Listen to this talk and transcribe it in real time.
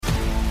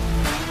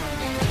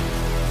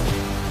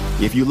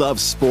If you love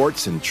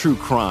sports and true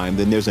crime,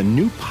 then there's a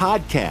new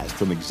podcast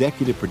from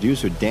executive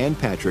producer Dan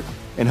Patrick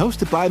and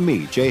hosted by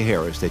me, Jay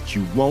Harris, that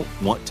you won't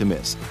want to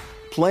miss.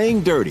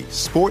 Playing Dirty: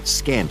 Sports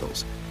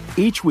Scandals.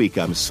 Each week,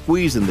 I'm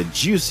squeezing the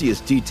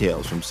juiciest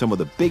details from some of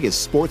the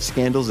biggest sports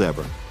scandals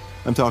ever.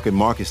 I'm talking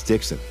Marcus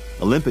Dixon,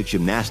 Olympic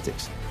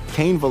gymnastics,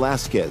 Cain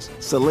Velasquez,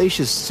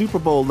 salacious Super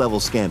Bowl-level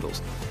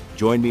scandals.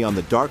 Join me on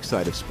the dark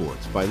side of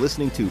sports by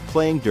listening to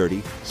Playing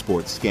Dirty: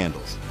 Sports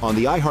Scandals on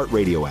the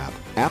iHeartRadio app,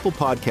 Apple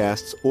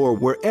Podcasts, or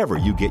wherever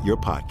you get your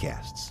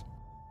podcasts.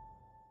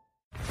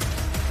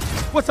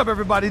 What's up,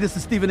 everybody? This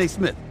is Stephen A.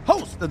 Smith,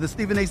 host of the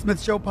Stephen A.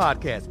 Smith Show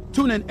podcast.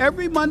 Tune in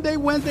every Monday,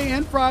 Wednesday,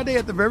 and Friday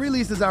at the very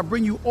least as I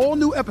bring you all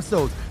new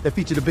episodes that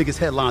feature the biggest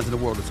headlines in the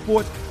world of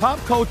sports, pop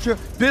culture,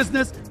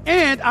 business,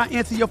 and I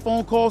answer your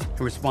phone calls and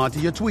respond to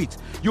your tweets.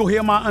 You'll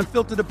hear my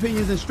unfiltered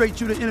opinions and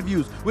straight-shooter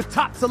interviews with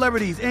top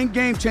celebrities and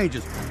game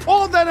changers.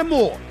 All that and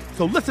more.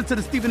 So listen to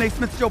the Stephen A.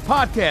 Smith Show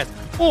podcast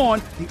on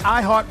the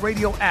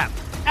iHeartRadio app,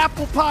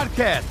 Apple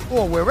Podcasts,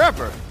 or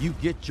wherever you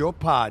get your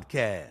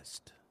podcast.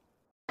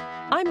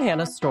 I'm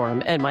Hannah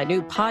Storm, and my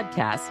new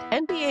podcast,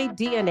 NBA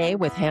DNA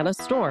with Hannah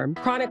Storm,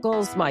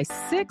 chronicles my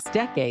 6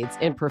 decades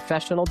in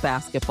professional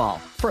basketball.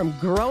 From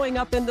growing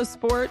up in the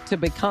sport to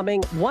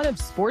becoming one of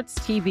sports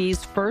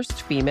TV's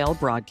first female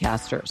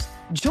broadcasters.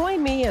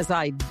 Join me as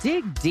I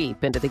dig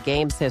deep into the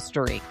game's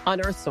history,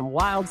 unearth some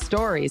wild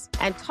stories,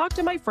 and talk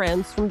to my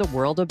friends from the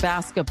world of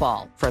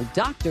basketball, from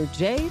Dr.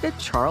 J to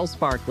Charles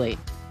Barkley.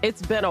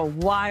 It's been a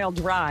wild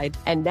ride,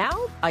 and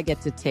now I get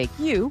to take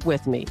you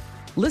with me.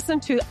 Listen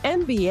to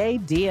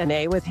NBA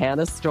DNA with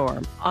Hannah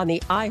Storm on the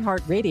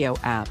iHeartRadio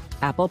app,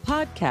 Apple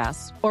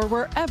Podcasts, or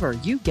wherever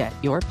you get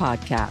your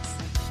podcasts.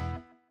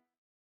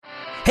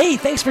 Hey,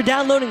 thanks for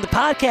downloading the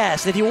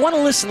podcast. If you want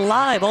to listen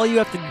live, all you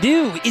have to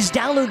do is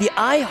download the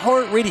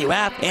iHeartRadio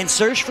app and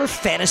search for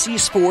Fantasy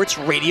Sports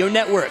Radio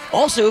Network.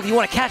 Also, if you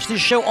want to catch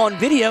this show on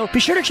video, be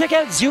sure to check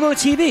out Zumo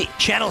TV,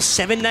 channel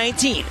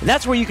 719.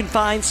 That's where you can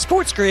find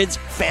Sports Grid's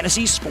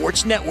Fantasy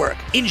Sports Network.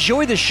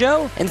 Enjoy the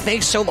show, and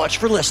thanks so much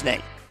for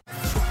listening.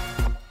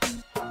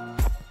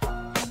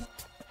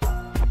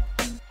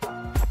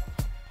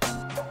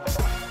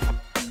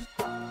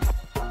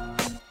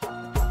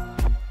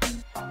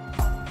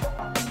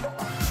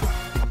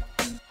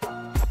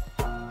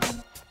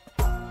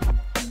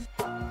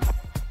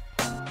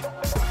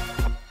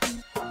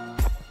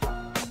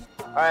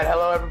 All right,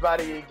 hello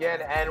everybody again,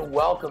 and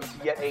welcome to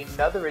yet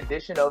another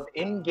edition of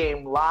In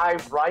Game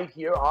Live right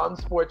here on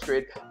Sports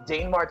Grid.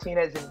 Dane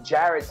Martinez and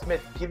Jared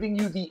Smith giving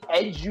you the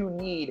edge you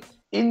need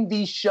in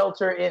these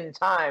shelter-in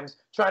times,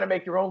 trying to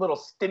make your own little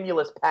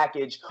stimulus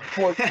package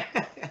for.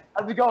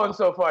 How's it going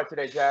so far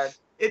today, Jared?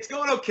 It's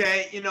going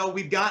okay. You know,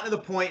 we've gotten to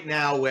the point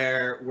now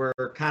where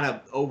we're kind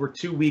of over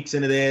 2 weeks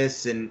into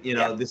this, and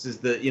this is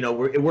the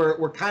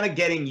we're kind of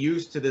getting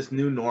used to this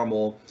new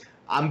normal.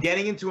 I'm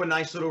getting into a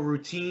nice little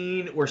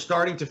routine. We're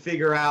starting to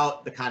figure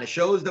out the kind of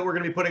shows that we're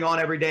going to be putting on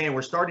every day, and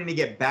we're starting to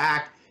get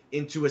back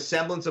into a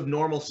semblance of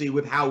normalcy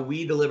with how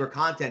we deliver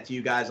content to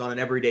you guys on an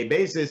everyday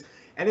basis.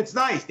 And it's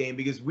nice, Dane,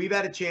 because we've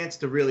had a chance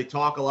to really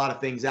talk a lot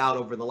of things out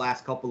over the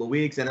last couple of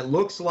weeks, and it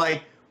looks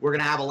like we're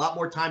going to have a lot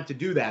more time to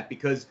do that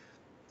because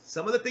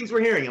some of the things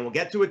we're hearing, and we'll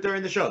get to it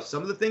during the show,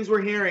 some of the things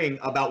we're hearing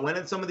about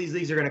when some of these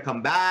leagues are going to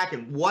come back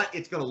and what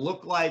it's going to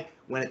look like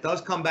when it does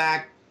come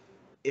back,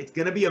 it's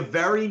going to be a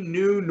very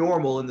new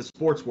normal in the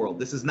sports world.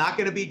 This is not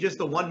going to be just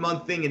a 1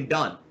 month thing and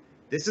done.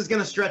 This is going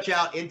to stretch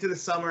out into the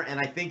summer, and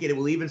I think it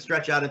will even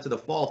stretch out into the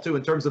fall, too,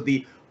 in terms of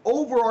the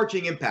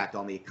overarching impact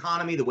on the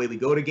economy, the way we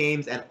go to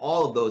games, and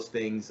all of those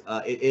things.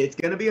 It's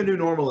going to be a new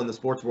normal in the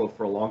sports world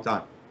for a long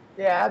time.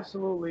 Yeah,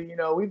 absolutely. You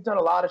know, we've done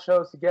a lot of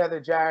shows together,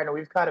 Jared, and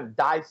we've kind of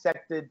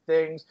dissected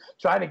things,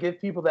 trying to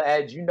give people the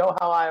edge. You know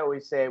how I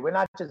always say, we're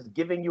not just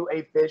giving you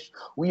a fish,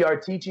 we are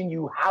teaching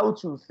you how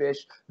to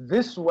fish.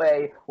 This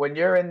way, when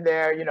you're in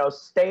there,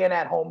 staying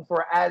at home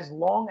for as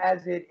long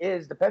as it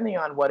is, depending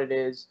on what it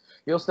is,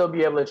 you'll still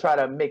be able to try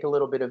to make a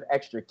little bit of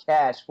extra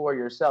cash for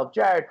yourself.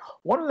 Jared,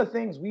 one of the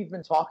things we've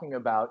been talking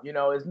about,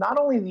 is not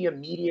only the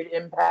immediate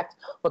impact,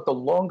 but the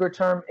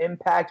longer-term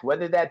impact,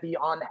 whether that be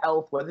on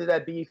health, whether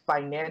that be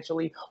financially,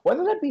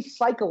 whether that be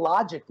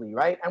psychologically,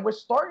 right? And we're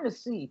starting to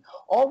see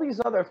all these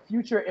other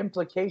future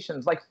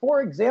implications. Like,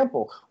 for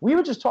example, we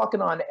were just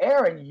talking on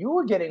air and you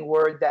were getting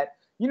word that,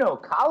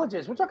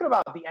 colleges, we're talking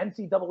about the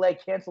NCAA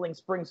canceling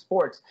spring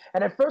sports.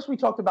 And at first we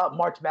talked about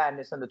March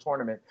Madness and the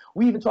tournament.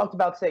 We even talked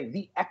about, say,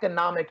 the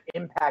economic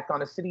impact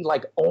on a city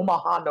like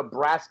Omaha,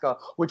 Nebraska,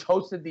 which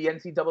hosted the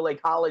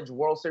NCAA College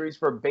World Series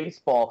for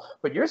baseball.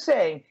 But you're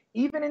saying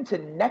even into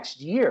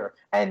next year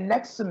and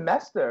next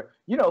semester,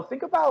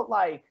 think about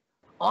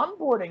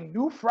onboarding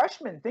new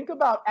freshmen. Think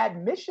about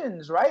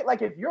admissions, right?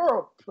 Like if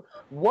you're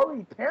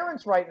worried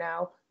parents right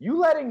now, you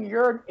letting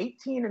your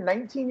 18 and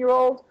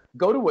 19-year-old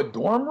go to a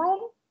dorm room?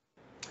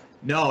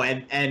 No,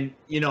 and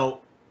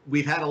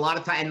we've had a lot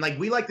of time, and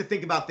we like to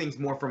think about things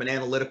more from an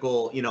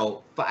analytical,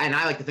 and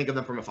I like to think of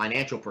them from a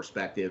financial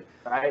perspective.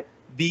 Right.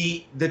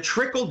 The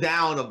trickle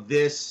down of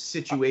this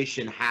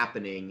situation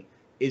happening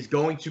is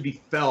going to be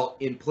felt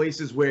in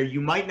places where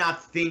you might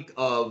not think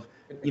of,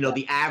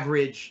 the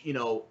average,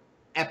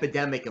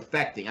 epidemic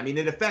affecting. I mean,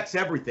 it affects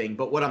everything,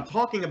 but what I'm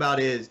talking about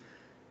is,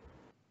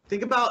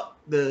 think about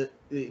the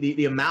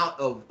amount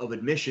of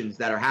admissions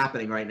that are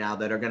happening right now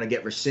that are going to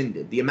get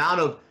rescinded, the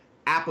amount of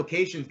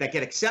applications that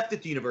get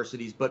accepted to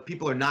universities, but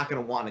people are not going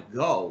to want to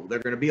go. There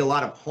are going to be a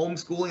lot of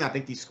homeschooling. I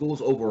think these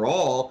schools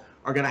overall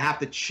are going to have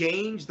to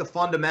change the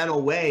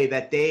fundamental way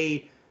that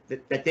they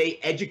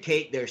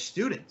educate their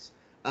students.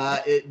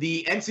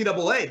 The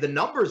NCAA, the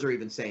numbers are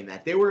even saying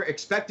that they were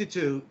expected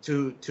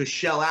to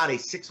shell out a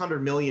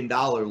 $600 million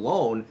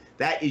loan.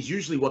 That is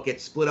usually what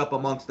gets split up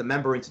amongst the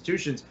member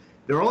institutions.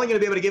 They're only going to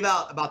be able to give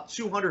out about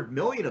 $200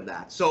 million of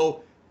that.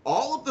 So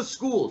all of the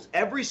schools,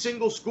 every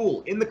single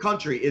school in the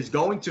country is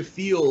going to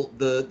feel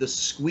the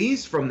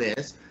squeeze from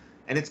this,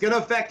 and it's going to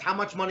affect how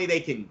much money they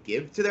can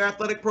give to their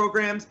athletic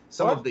programs.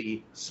 Some of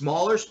the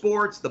smaller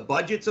sports, the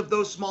budgets of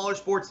those smaller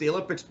sports, the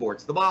Olympic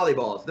sports, the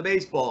volleyballs, the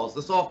baseballs,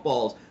 the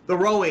softballs, the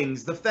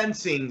rowings, the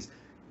fencings,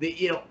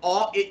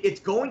 it's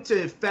going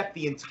to affect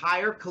the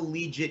entire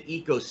collegiate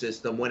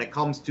ecosystem when it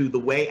comes to the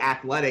way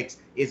athletics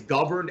is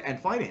governed and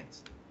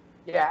financed.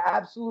 Yeah,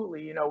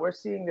 absolutely. We're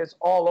seeing this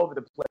all over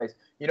the place.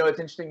 It's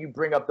interesting you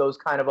bring up those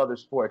kind of other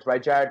sports,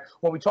 right, Jared?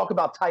 When we talk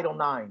about Title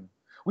IX,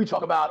 we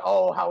talk about,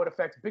 how it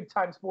affects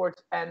big-time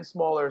sports and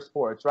smaller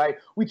sports, right?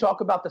 We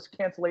talk about the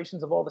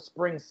cancellations of all the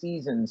spring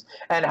seasons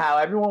and how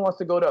everyone wants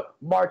to go to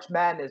March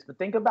Madness. But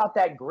think about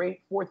that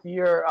great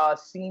fourth-year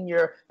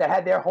senior that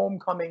had their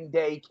homecoming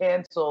day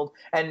canceled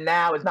and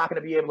now is not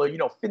going to be able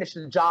to, finish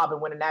the job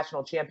and win a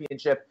national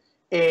championship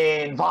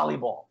in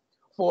volleyball,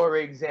 for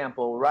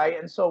example, right?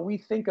 And so we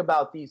think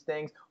about these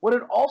things. What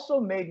it also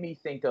made me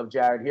think of,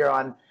 Jared, here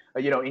on,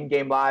 In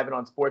Game Live and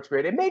on Sports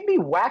Grid, it made me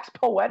wax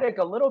poetic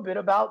a little bit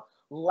about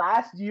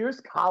last year's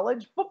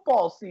college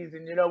football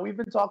season. We've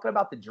been talking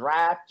about the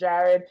draft,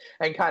 Jared,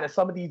 and kind of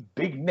some of these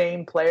big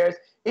name players.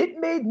 It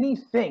made me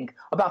think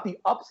about the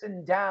ups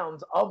and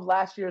downs of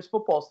last year's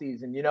football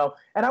season,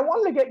 and I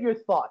wanted to get your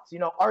thoughts.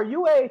 Are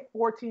you a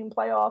 4-team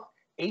playoff,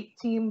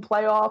 8-team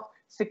playoff,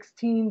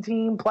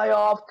 16-team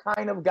playoff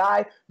kind of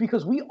guy?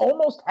 Because we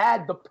almost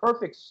had the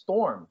perfect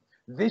storm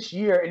this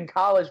year in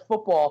college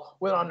football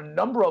with on a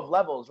number of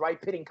levels, right?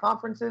 Pitting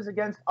conferences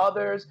against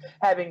others,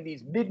 having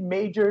these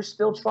mid-majors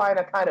still trying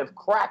to kind of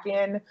crack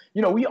in.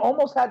 We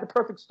almost had the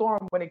perfect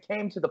storm when it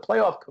came to the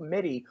playoff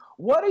committee.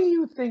 What do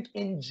you think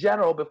in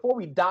general, before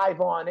we dive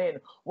on in,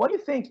 what do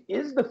you think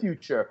is the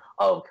future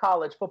of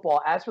college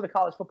football as for the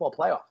college football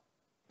playoff?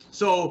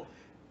 So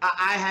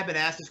I have been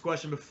asked this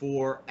question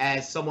before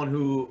as someone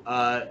who,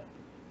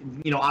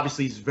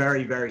 obviously is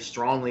very, very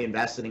strongly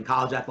invested in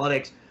college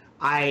athletics.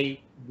 I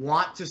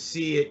want to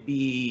see it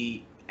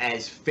be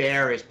as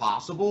fair as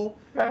possible.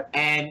 Okay.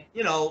 And,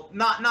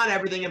 not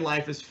everything in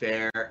life is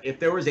fair. If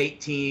there was 8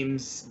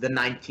 teams, the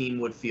 9th team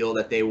would feel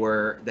that they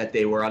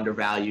were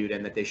undervalued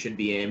and that they should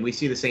be in. We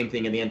see the same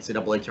thing in the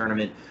NCAA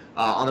tournament.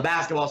 On the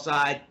basketball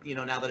side,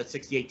 now that it's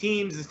 68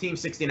 teams, this team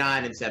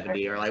 69 and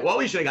 70 are like, well,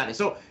 we should have gotten it.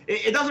 So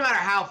it doesn't matter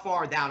how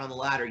far down on the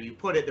ladder you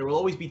put it, there will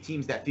always be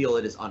teams that feel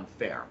it is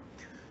unfair.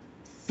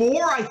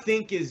 4, I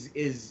think, is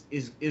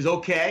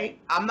okay.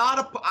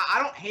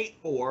 I don't hate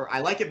 4. I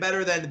like it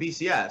better than the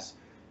BCS.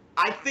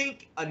 I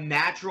think a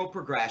natural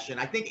progression.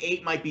 I think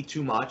 8 might be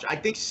too much. I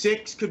think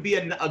 6 could be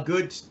a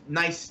good,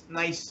 nice,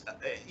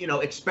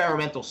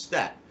 experimental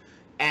step.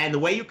 And the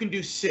way you can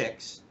do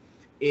 6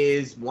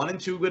 is 1 and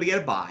 2 going to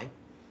get a bye,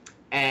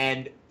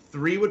 and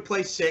 3 would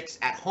play 6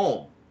 at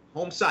home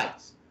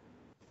sites.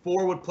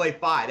 4 would play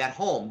 5 at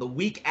home the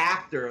week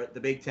after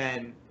the Big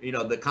Ten,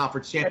 the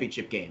conference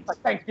championship games.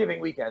 Like Thanksgiving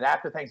weekend,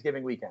 after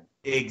Thanksgiving weekend.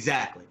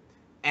 Exactly.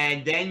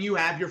 And then you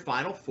have your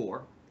Final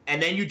Four,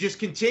 and then you just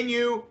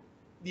continue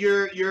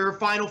your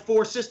Final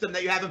Four system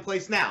that you have in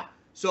place now.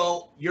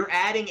 So you're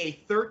adding a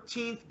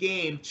 13th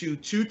game to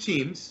 2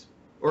 teams,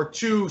 or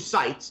 2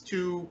 sites,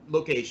 2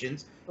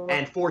 locations,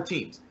 and 4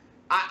 teams.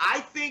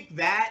 I think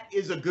that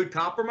is a good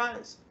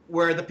compromise,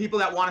 where the people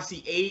that want to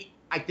see 8,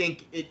 I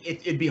think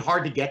it'd be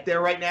hard to get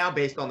there right now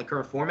based on the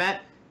current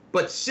format.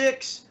 But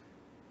 6,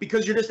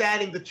 because you're just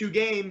adding the 2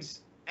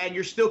 games and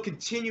you're still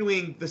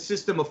continuing the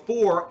system of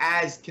 4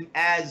 as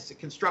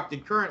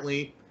constructed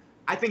currently,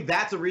 I think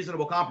that's a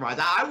reasonable compromise.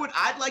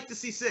 I'd like to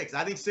see 6.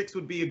 I think 6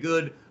 would be a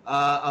good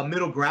a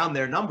middle ground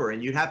there number,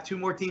 and you'd have 2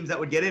 more teams that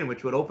would get in,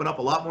 which would open up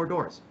a lot more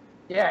doors.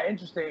 Yeah,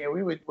 interesting. And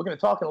we're going to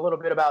talk in a little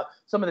bit about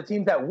some of the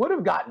teams that would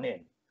have gotten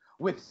in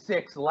with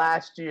 6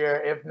 last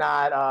year, if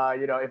not,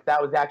 if that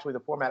was actually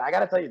the format. I got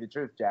to tell you the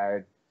truth,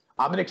 Jared.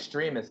 I'm an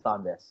extremist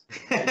on this.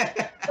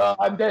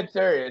 I'm dead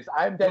serious.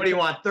 What do you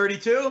want,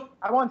 32?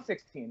 I want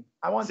 16.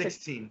 I want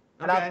 16.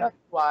 Okay. And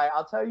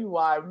I'll tell you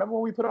why. Remember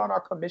when we put on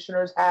our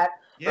commissioner's hat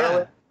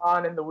early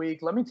on in the week?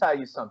 Let me tell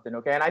you something,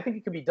 okay? And I think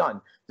it can be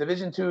done.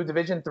 Division II,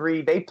 Division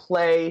III, they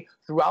play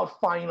throughout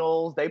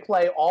finals. They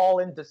play all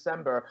in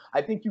December.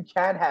 I think you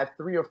can have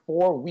 3 or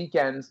 4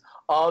 weekends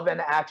of an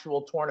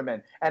actual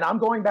tournament. And I'm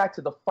going back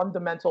to the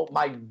fundamental,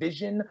 my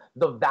vision,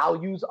 the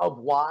values of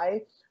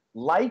why.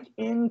 like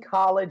in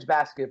college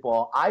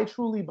basketball, I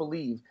truly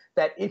believe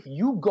that if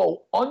you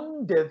go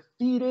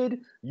undefeated,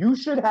 you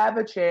should have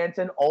a chance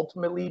and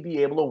ultimately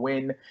be able to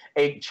win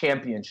a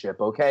championship,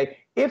 okay?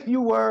 If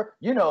you were,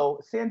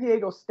 San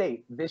Diego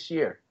State this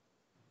year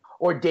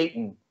or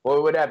Dayton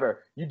or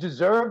whatever, you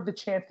deserve the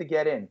chance to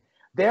get in.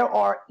 There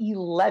are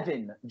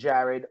 11,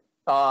 Jared,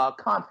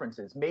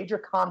 conferences, major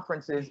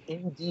conferences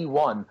in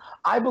D1.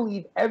 I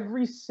believe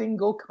every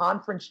single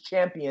conference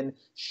champion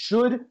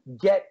should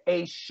get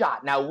a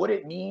shot. Now, would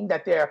it mean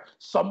that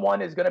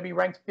someone is going to be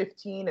ranked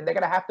 15 and they're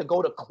going to have to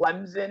go to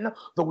Clemson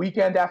the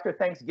weekend after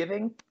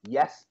Thanksgiving?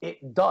 Yes,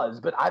 it does,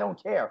 but I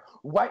don't care.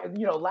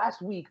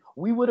 Last week,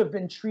 we would have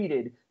been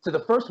treated to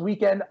the first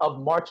weekend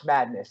of March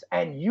Madness.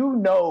 And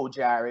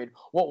Jared,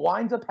 what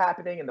winds up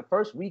happening in the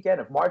first weekend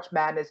of March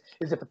Madness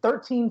is if a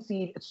 13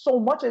 seed so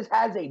much as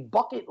has a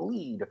bucket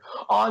lead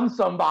on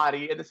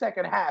somebody in the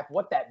second half,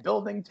 what that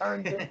building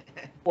turns into,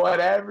 what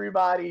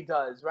everybody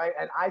does, right?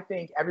 And I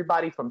think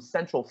everybody from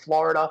Central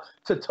Florida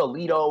to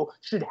Toledo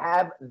should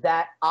have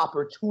that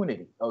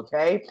opportunity,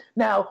 okay?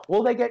 Now,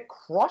 will they get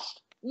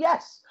crushed?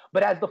 Yes.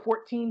 But as the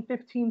 14,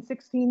 15,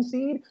 16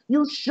 seed,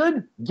 you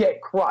should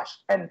get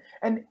crushed. And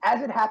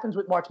as it happens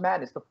with March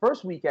Madness, the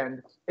first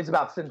weekend is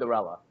about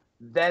Cinderella.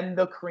 Then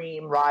the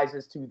cream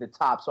rises to the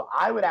top. So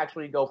I would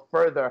actually go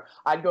further.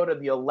 I'd go to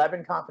the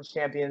 11 conference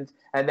champions,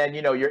 and then,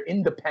 you're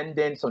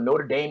independent, so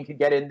Notre Dame could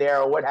get in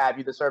there or what have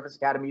you, the service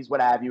academies,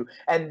 what have you.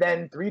 And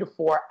then 3 to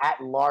 4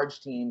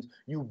 at-large teams.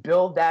 You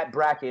build that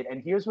bracket,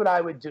 and here's what I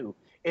would do.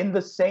 In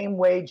the same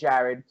way,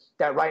 Jared,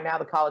 that right now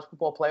the college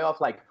football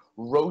playoff,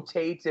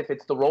 rotates if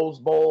it's the Rose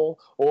Bowl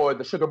or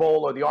the Sugar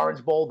Bowl or the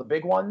Orange Bowl, the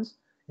big ones.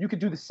 You could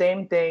do the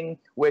same thing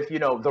with,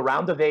 the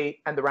round of 8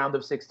 and the round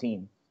of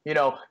 16.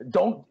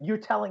 You're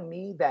telling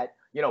me that,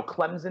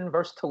 Clemson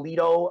versus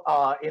Toledo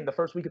in the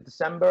first week of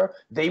December,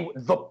 the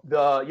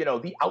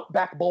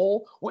Outback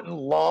Bowl wouldn't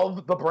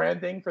love the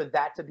branding for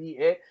that to be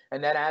it.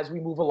 And then as we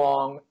move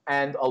along,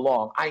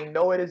 I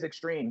know it is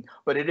extreme,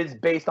 but it is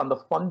based on the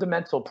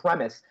fundamental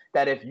premise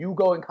that if you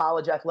go in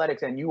college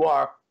athletics and you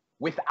are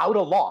without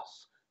a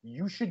loss,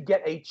 you should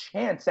get a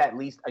chance at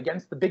least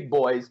against the big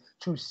boys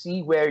to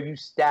see where you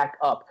stack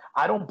up.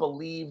 I don't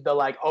believe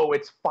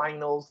it's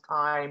finals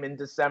time in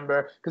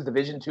December because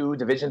Division II,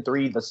 Division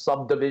III, the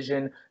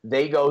subdivision,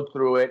 they go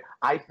through it.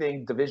 I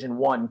think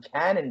Division I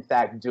can, in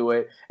fact, do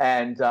it.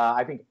 And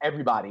I think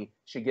everybody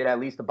should get at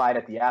least a bite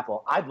at the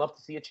apple. I'd love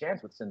to see a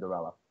chance with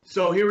Cinderella.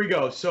 So here we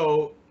go.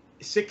 So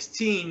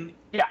 16,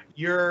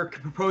 you're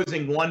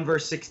proposing 1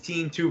 versus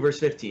 16, 2 versus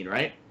 15,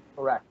 right?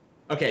 Correct.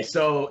 Okay,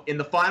 so in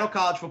the final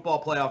college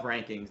football playoff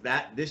rankings,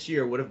 that this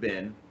year would have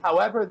been.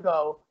 However,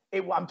 though,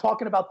 I'm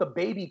talking about the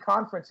baby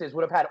conferences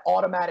would have had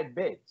automatic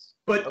bids.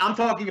 But I'm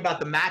talking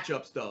about the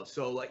matchups, though.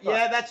 So,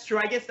 yeah, that's true.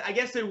 I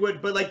guess it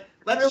would. But,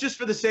 let's just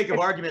for the sake of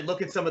argument,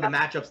 look at some of the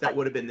matchups that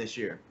would have been this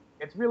year.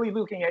 It's really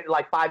looking at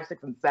 5,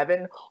 6, and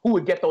 7 who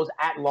would get those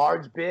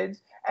at-large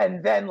bids.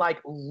 And then,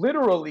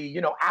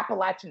 literally,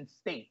 Appalachian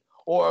State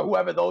or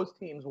whoever those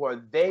teams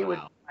were, they would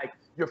be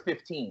you're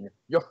 15,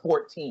 you're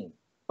 14.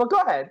 But go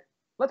ahead.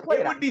 Let's play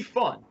it. It would be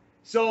fun.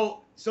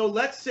 So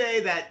let's say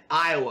that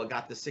Iowa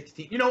got the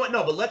 16. You know what?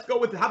 No, but let's go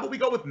with. How about we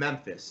go with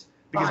Memphis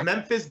because Fine.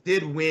 Memphis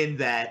did win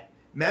that.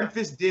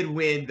 Memphis did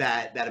win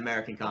that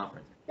American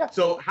Conference. Yeah.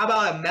 So how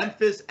about a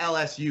Memphis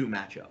LSU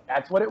matchup?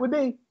 That's what it would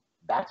be.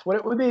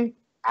 Absolutely.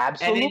 And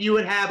then you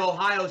would have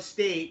Ohio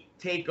State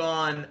take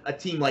on a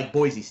team like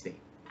Boise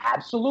State.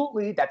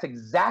 Absolutely. That's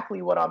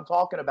exactly what I'm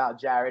talking about,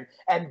 Jared.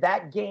 And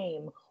that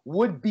game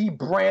would be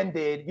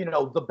branded,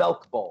 the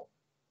Belk Bowl.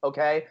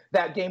 Okay,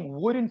 that game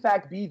would in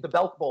fact be the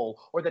Belk Bowl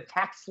or the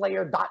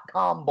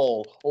TaxSlayer.com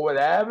Bowl or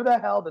whatever the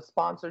hell the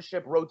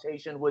sponsorship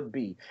rotation would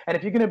be. And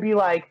if you're going to be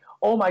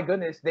oh my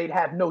goodness, they'd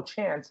have no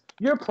chance,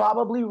 you're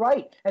probably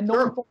right. And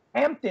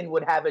Northampton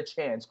would have a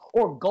chance,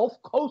 or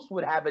Gulf Coast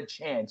would have a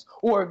chance,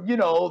 or,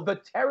 the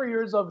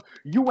Terriers of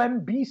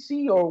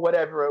UMBC or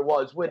whatever it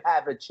was would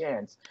have a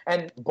chance.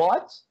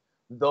 But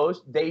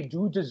they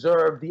do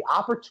deserve the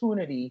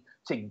opportunity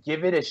to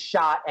give it a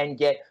shot and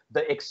get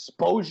the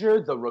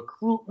exposure, the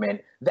recruitment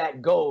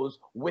that goes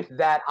with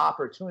that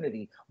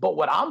opportunity. But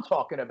what I'm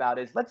talking about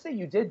is, let's say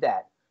you did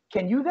that.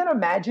 Can you then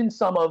imagine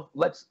some of,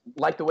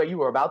 like the way you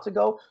were about to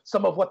go,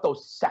 some of what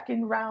those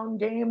second round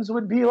games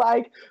would be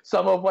like,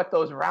 some of what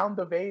those round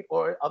of 8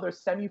 or other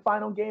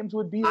semifinal games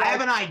would be like? I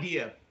have an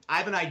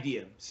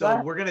idea.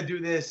 So we're going to do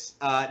this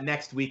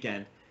next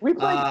weekend. We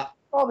play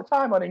all the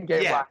time on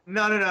In-Game Live.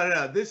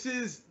 No.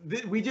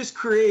 We just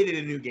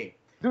created a new game.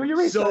 Do your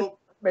research. So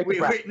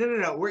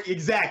no.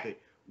 Exactly.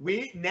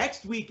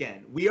 Next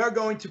weekend we are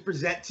going to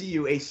present to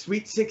you a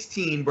Sweet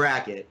 16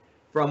 bracket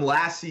from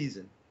last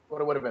season.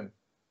 What it would have been.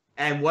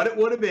 And what it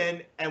would have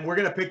been, and we're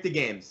gonna pick the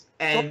games,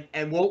 and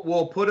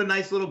we'll put a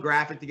nice little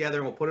graphic together,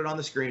 and we'll put it on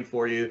the screen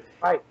for you.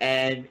 Right.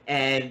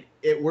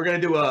 We're gonna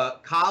do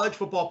a college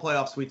football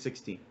playoff Sweet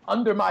 16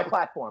 under my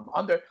platform.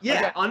 Under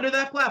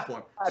that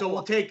platform. So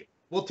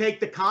we'll take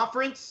the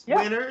conference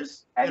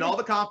winners in all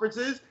the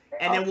conferences,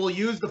 and then we'll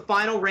use the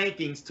final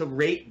rankings to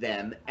rate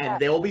them, and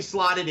they'll be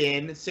slotted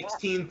in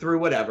 16 through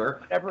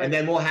whatever, and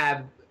then we'll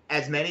have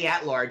as many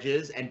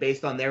at-larges, and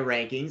based on their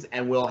rankings,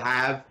 and we'll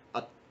have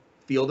a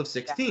field of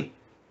 16.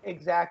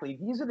 Exactly.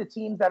 These are the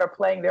teams that are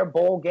playing their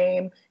bowl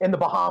game in the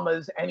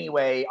Bahamas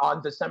anyway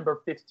on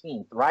December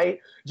 15th, right?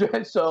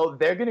 So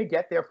they're going to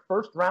get their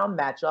first round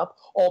matchup,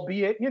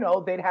 albeit,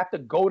 they'd have to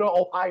go to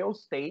Ohio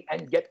State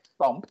and get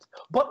thumped,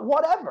 but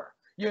whatever.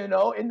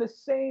 In the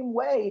same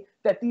way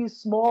that these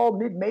small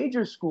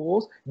mid-major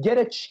schools get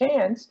a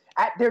chance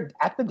at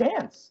the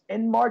dance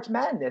in March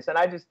Madness. And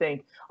I just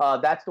think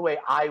that's the way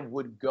I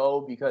would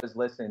go because,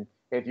 listen,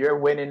 if you're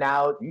winning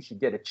out, you should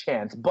get a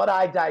chance. But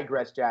I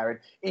digress, Jared.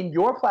 In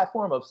your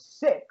platform of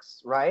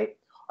 6, right,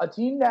 a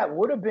team that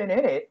would have been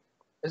in it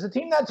is a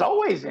team that's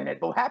always in it,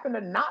 but happened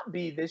to not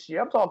be this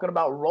year. I'm talking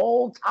about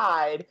Roll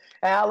Tide,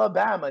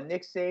 Alabama.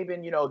 Nick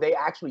Saban, they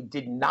actually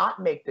did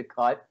not make the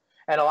cut.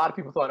 And a lot of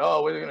people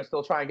thought, we're going to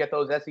still try and get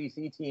those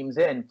SEC teams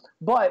in.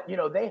 But,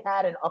 they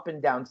had an up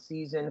and down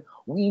season.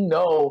 We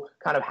know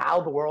kind of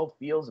how the world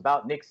feels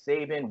about Nick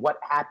Saban, what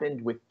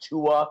happened with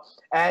Tua.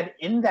 And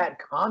in that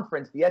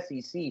conference, the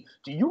SEC,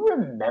 do you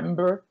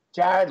remember,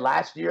 Jared,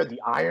 last year,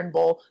 the Iron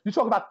Bowl? You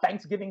talk about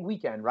Thanksgiving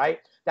weekend, right?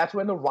 That's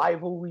when the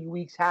rivalry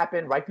weeks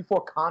happen, right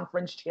before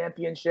conference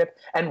championship.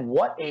 And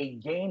what a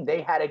game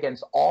they had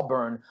against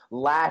Auburn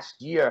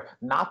last year.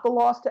 Not the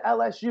loss to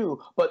LSU,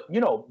 but,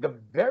 the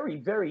very,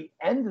 very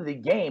end of the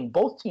game,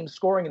 both teams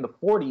scoring in the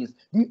 40s.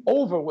 The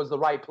over was the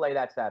right play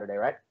that Saturday,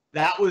 right?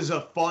 That was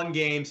a fun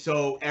game.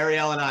 So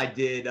Ariel and I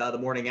did the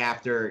morning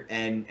after,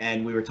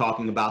 and we were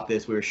talking about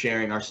this. We were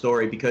sharing our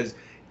story because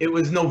it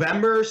was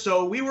November,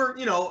 so we were,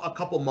 a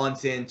couple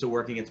months into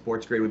working at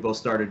Sports Grid. We both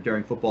started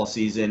during football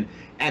season,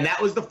 and that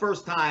was the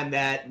first time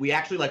that we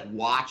actually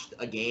watched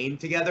a game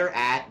together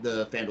at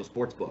the FanDuel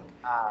Sportsbook.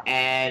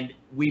 And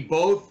we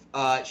both,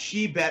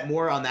 she bet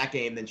more on that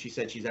game than she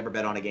said she's ever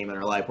bet on a game in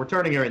her life. We're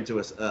turning her into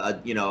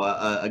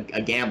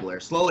a gambler,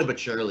 slowly but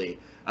surely.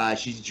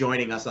 She's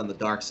joining us on the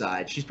dark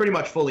side. She's pretty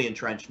much fully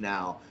entrenched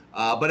now.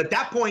 But at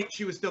that point,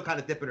 she was still kind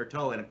of dipping her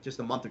toe in, just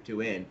a month or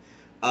two in.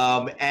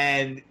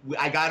 And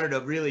I got her to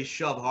really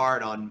shove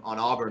hard on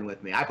Auburn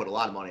with me. I put a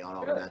lot of money on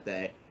Auburn that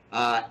day.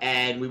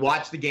 And we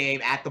watched the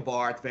game at the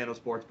bar at the FanDuel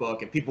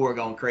Sportsbook, and people were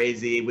going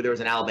crazy. There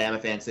was an Alabama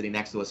fan sitting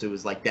next to us who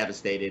was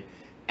devastated.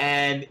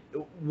 And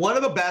one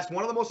of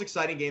the most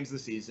exciting games of the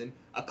season,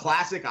 a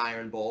classic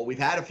Iron Bowl. We've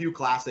had a few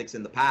classics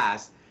in the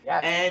past.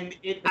 Yes. And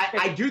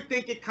I do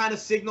think it kind of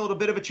signaled a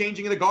bit of a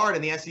changing of the guard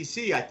in the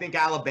SEC. I think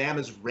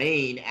Alabama's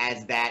reign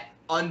as that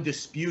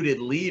undisputed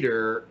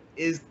leader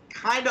is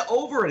kind of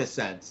over in a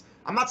sense.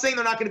 I'm not saying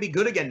they're not going to be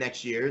good again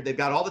next year. They've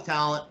got all the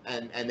talent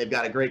and they've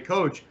got a great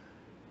coach,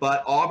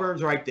 but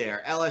Auburn's right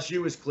there.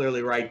 LSU is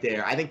clearly right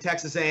there. I think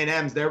Texas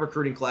A&M's, their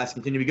recruiting class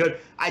continue to be good.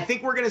 I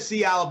think we're going to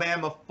see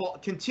Alabama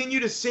continue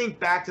to sink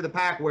back to the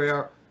pack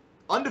where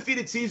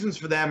undefeated seasons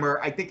for them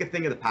are, I think, a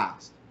thing of the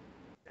past.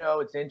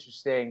 It's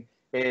interesting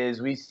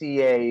is we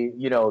see a,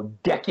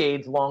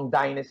 decades-long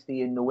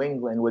dynasty in New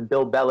England with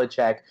Bill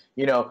Belichick,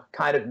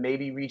 kind of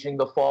maybe reaching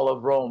the fall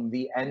of Rome,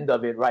 the end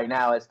of it right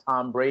now as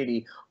Tom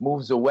Brady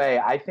moves away.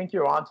 I think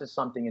you're onto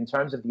something in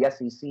terms of the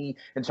SEC,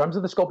 in terms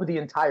of the scope of the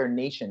entire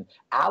nation.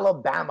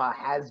 Alabama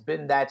has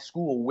been that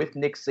school with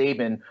Nick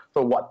Saban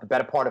for the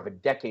better part of a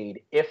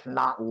decade, if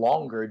not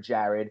longer,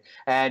 Jared.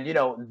 And,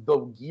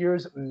 the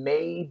gears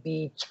may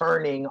be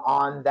turning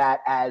on that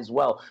as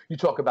well. You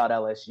talk about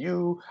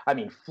LSU. I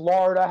mean,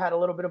 Florida had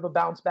a little bit of a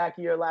bounce back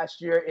year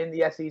last year in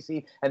the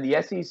SEC, and the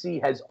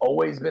SEC has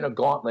always been a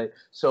gauntlet,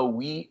 so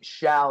we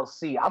shall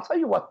see. I'll tell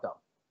you what, though.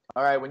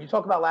 All right, when you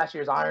talk about last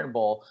year's Iron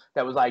Bowl,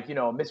 that was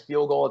a missed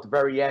field goal at the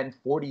very end,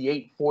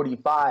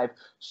 48-45,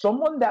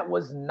 someone that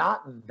was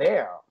not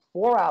there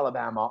for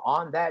Alabama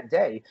on that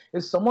day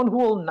is someone who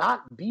will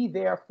not be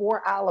there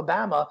for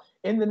Alabama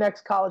in the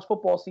next college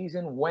football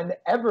season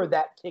whenever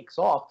that kicks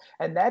off,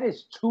 and that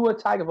is Tua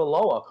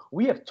Tagovailoa.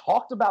 We have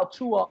talked about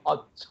Tua a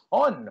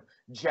ton,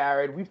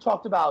 Jared. We've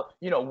talked about,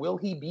 will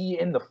he be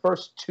in the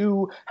first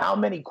 2? How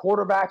many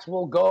quarterbacks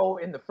will go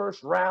in the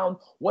first round?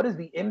 What is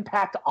the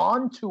impact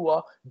on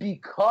Tua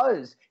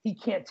because he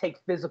can't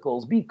take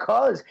physicals,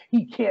 because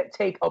he can't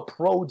take a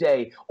pro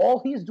day?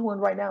 All he's doing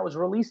right now is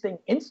releasing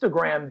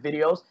Instagram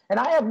videos, and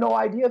I have no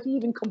idea if he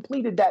even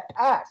completed that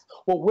pass.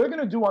 What we're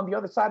going to do on the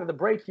other side of the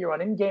break here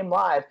on In Game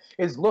Live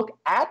is look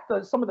at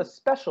some of the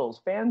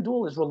specials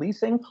FanDuel is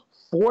releasing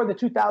for the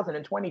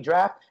 2020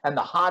 draft, and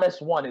the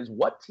hottest one is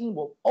what team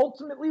will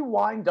ultimately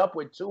wind up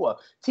with Tua.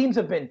 Teams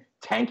have been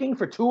tanking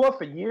for Tua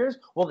for years.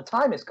 Well, the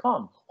time has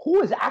come.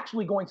 Who is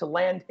actually going to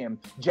land him?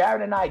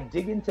 Jared and I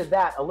dig into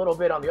that a little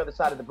bit on the other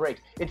side of the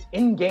break. It's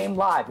In Game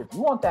Live. If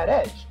you want that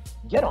edge,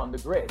 get on the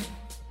grid.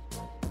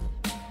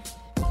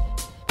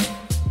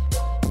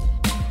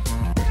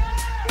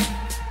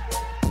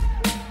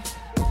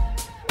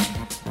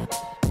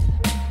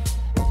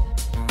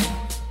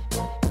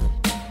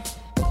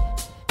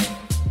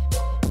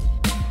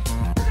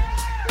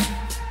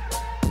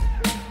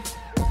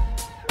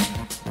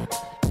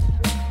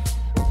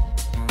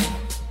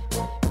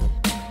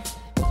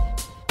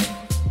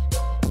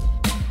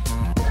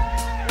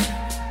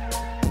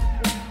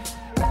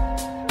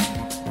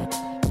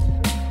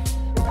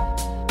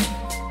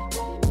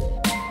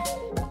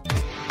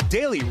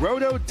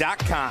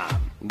 DailyRoto.com.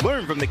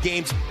 Learn from the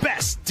game's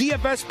best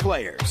DFS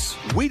players.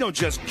 We don't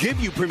just give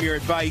you premier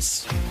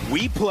advice,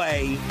 we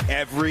play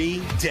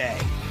every day.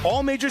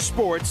 All major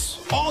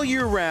sports, all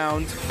year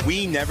round,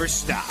 we never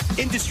stop.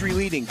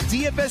 Industry-leading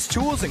DFS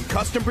tools and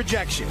custom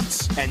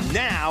projections. And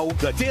now,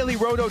 the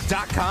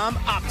DailyRoto.com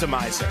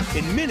Optimizer.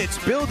 In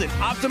minutes, build and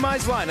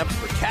optimize lineups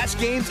for cash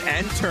games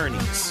and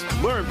tourneys.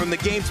 Learn from the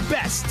game's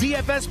best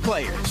DFS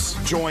players.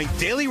 Join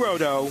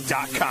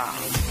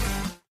DailyRoto.com.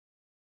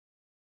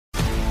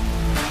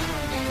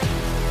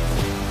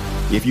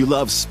 If you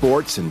love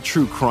sports and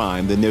true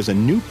crime, then there's a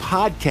new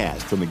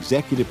podcast from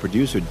executive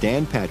producer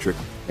Dan Patrick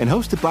and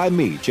hosted by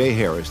me, Jay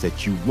Harris,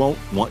 that you won't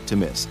want to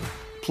miss.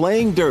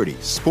 Playing Dirty: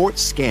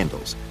 Sports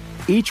Scandals.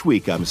 Each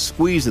week, I'm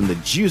squeezing the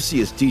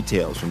juiciest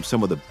details from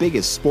some of the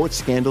biggest sports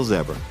scandals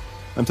ever.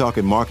 I'm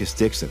talking Marcus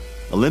Dixon,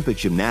 Olympic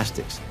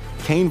gymnastics,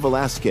 Cain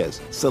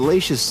Velasquez,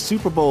 salacious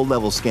Super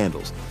Bowl-level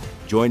scandals.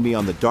 Join me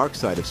on the dark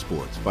side of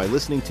sports by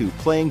listening to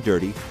Playing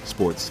Dirty: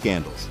 Sports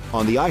Scandals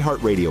on the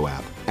iHeartRadio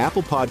app,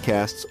 Apple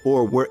Podcasts,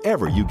 or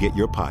wherever you get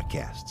your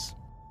podcasts.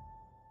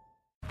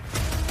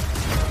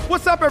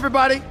 What's up,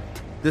 everybody?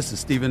 This is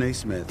Stephen A.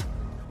 Smith.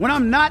 When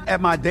I'm not at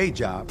my day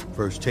job,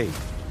 First Take,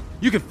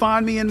 you can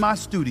find me in my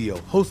studio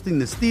hosting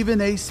the Stephen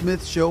A.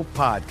 Smith Show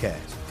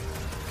podcast.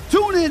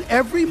 Tune in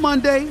every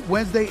Monday,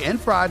 Wednesday, and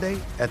Friday,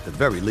 at the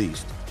very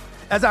least,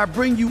 as I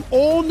bring you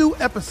all new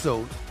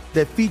episodes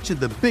that feature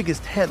the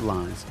biggest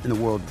headlines in the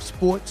world of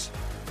sports,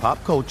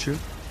 pop culture,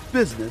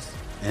 business,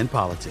 and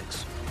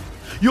politics.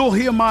 You'll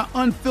hear my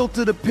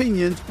unfiltered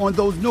opinions on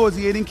those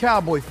nauseating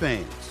Cowboy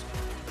fans,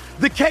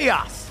 the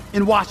chaos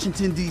in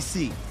Washington,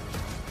 D.C.,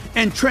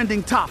 and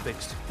trending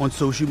topics on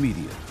social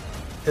media,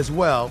 as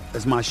well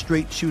as my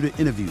straight shooter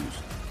interviews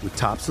with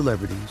top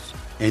celebrities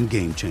and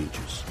game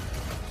changers.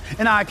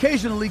 And I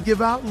occasionally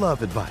give out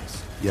love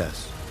advice.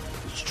 Yes,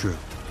 it's true.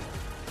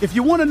 If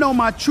you want to know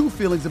my true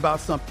feelings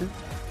about something,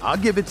 I'll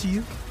give it to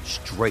you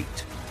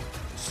straight.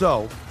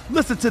 So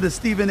listen to the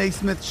Stephen A.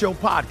 Smith Show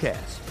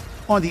podcast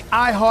on the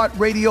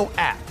iHeartRadio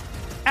app,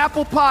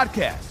 Apple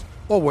Podcasts,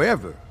 or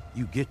wherever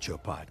you get your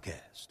podcast.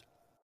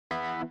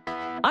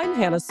 I'm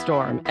Hannah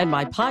Storm, and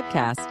my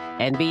podcast,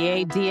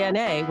 NBA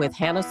DNA with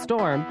Hannah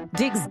Storm,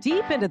 digs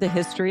deep into the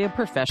history of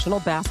professional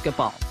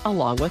basketball,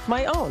 along with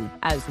my own,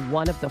 as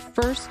one of the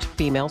first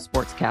female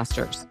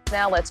sportscasters.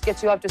 Now let's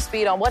get you up to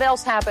speed on what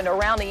else happened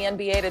around the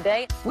NBA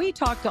today. We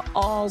talk to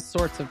all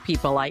sorts of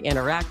people I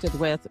interacted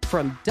with,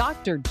 from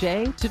Dr.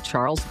 J to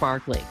Charles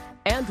Barkley,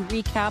 and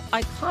recap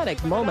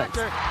iconic moments.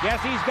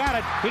 Yes, he's got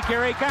it.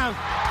 Here he comes.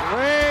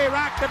 Way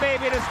rock the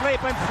baby to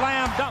sleep and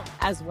slam dunk.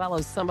 As well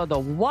as some of the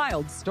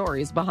wild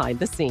stories behind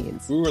the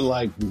scenes. We were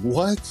like,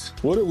 what?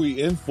 What are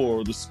we in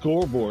for? The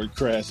scoreboard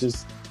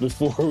crashes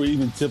before we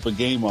even tip a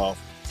game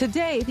off.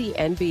 Today, the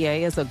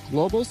NBA is a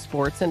global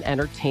sports and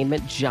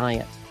entertainment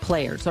giant.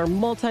 Players are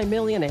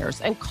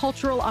multimillionaires and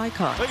cultural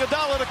icons.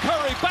 Iguodala to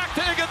Curry, back to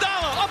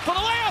Iguodala, up for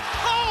the layup.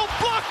 Oh,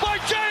 blocked by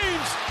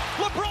James.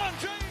 LeBron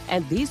James.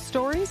 And these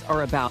stories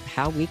are about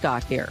how we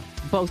got here,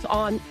 both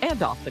on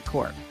and off the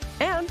court.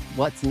 And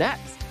what's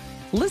next?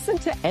 Listen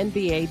to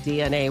NBA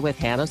DNA with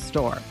Hannah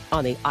Storm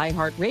on the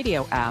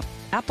iHeartRadio app,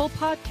 Apple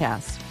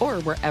Podcasts,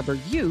 or wherever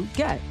you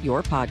get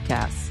your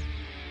podcasts.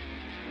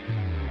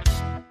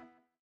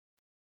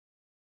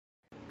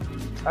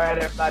 All right,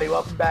 everybody,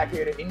 welcome back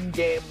here to In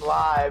Game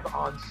Live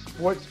on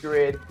Sports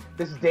Grid.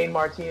 This is Dane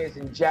Martinez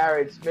and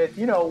Jared Smith,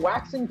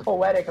 waxing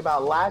poetic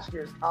about last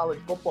year's college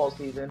football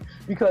season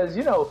because,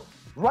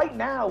 right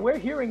now, we're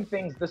hearing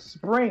things. The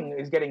spring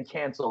is getting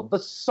canceled. The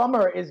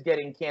summer is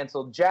getting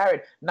canceled.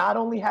 Jared, not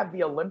only have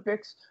the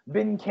Olympics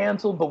been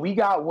canceled, but we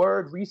got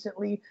word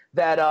recently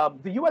that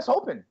the U.S.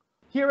 Open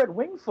here at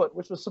Winged Foot,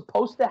 which was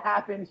supposed to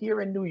happen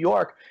here in New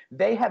York,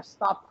 they have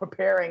stopped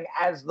preparing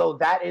as though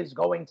that is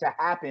going to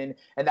happen.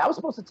 And that was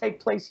supposed to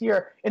take place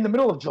here in the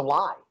middle of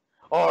July.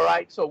 All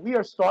right, so we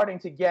are starting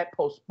to get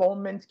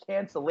postponements,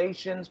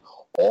 cancellations,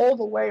 all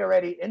the way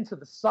already into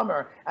the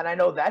summer. And I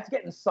know that's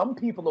getting some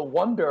people to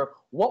wonder,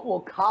 what will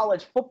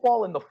college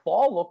football in the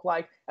fall look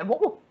like? And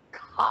what will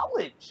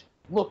college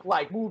look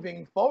like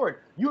moving forward?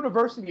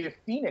 University of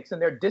Phoenix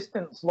and their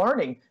distance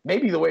learning may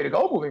be the way to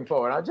go moving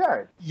forward, huh,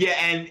 Jared? Yeah,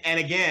 and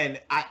again,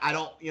 I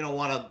don't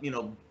want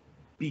to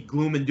be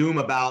gloom and doom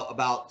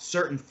about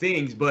certain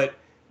things, but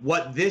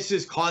what this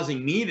is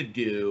causing me to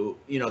do,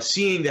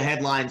 seeing the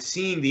headlines,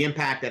 seeing the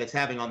impact that it's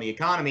having on the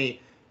economy,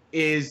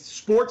 is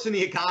sports in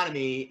the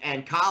economy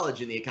and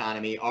college in the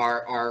economy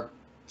are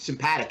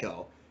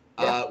simpatico.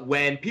 Yeah.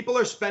 When people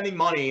are spending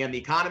money and the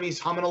economy's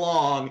humming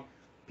along,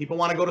 people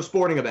want to go to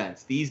sporting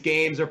events. These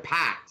games are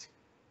packed.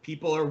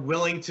 People are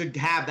willing to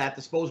have that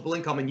disposable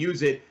income and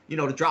use it,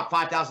 to drop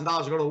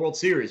 $5,000 to go to the World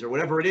Series or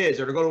whatever it is,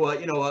 or to go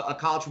to a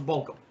college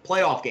football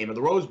playoff game or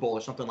the Rose Bowl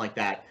or something like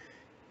that.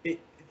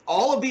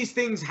 All of these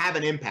things have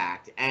an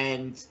impact,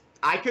 and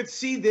I could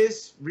see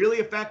this really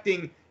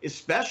affecting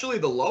especially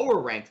the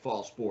lower-ranked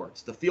fall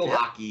sports, the field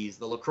hockeys,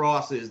 the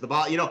lacrosses, the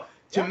volleyball.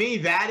 To me,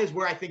 that is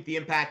where I think the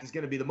impact is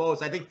going to be the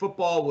most. I think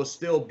football will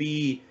still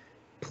be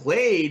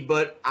played,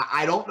 but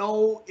I don't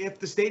know if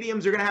the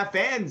stadiums are going to have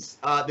fans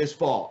this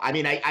fall. I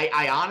mean,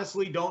 I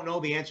honestly don't know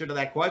the answer to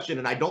that question,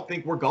 and I don't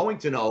think we're going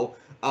to know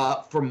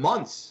for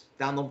months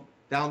down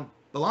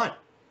the line.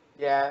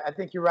 Yeah, I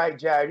think you're right,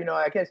 Jared.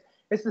 I guess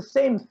it's the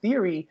same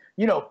theory.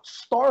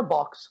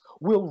 Starbucks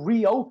will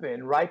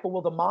reopen, right? But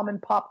will the mom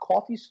and pop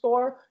coffee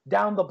store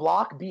down the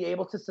block be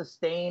able to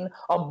sustain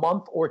a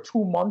month or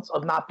 2 months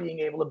of not being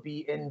able to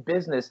be in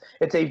business?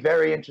 It's a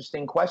very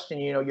interesting question.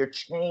 Your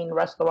chain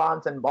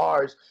restaurants and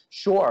bars,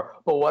 sure.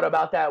 But what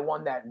about that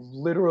one that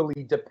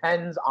literally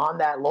depends on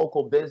that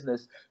local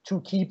business to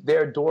keep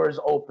their doors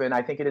open?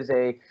 I think it is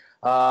the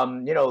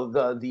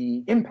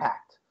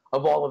impact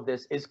of all of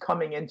this is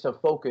coming into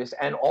focus,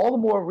 and all the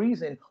more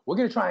reason we're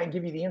going to try and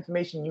give you the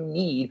information you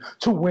need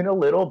to win a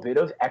little bit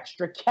of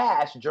extra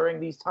cash during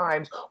these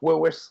times where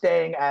we're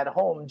staying at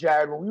home.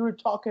 Jared, when we were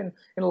talking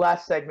in the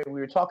last segment, we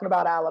were talking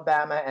about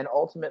Alabama and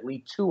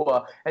ultimately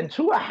Tua, and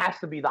Tua has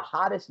to be the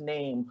hottest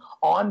name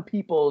on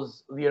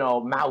people's,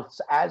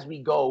 mouths as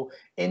we go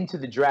into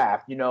the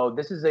draft.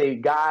 This is a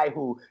guy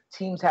who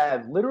teams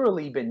have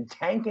literally been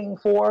tanking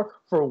for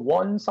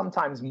one,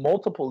 sometimes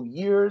multiple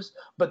years,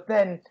 but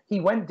then he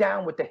went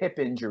down with the hip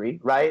injury,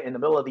 right, in the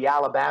middle of the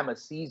Alabama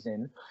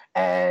season.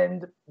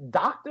 And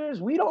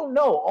doctors, we don't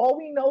know. All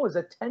we know is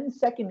a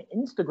 10-second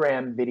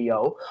Instagram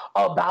video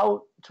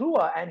about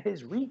Tua and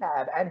his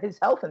rehab and his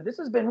health. And this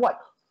has been,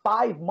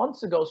 5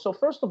 months ago. So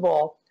first of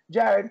all,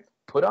 Jared,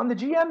 put on the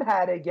GM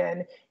hat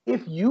again.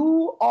 If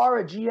you are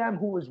a GM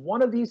who is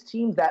one of these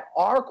teams that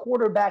are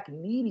quarterback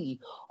needy,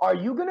 are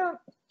you going to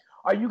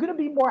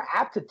be more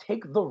apt to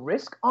take the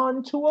risk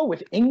on Tua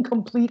with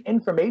incomplete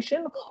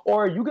information?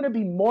 Or are you going to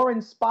be more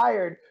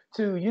inspired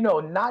to,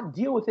 not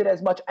deal with it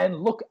as much and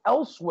look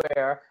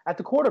elsewhere at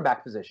the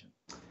quarterback position?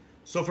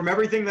 So from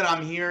everything that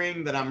I'm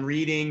hearing, that I'm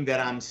reading, that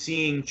I'm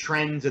seeing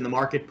trends in the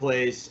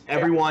marketplace,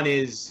 everyone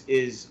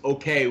is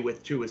okay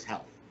with Tua's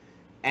health.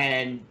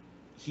 And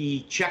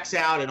he checks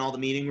out in all the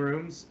meeting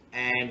rooms,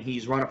 and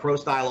he's run a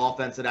pro-style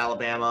offense at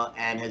Alabama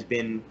and has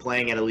been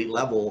playing at elite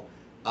level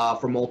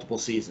for multiple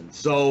seasons.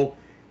 So,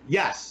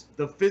 yes,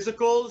 the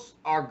physicals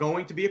are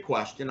going to be a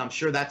question. I'm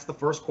sure that's the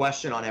first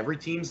question on every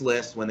team's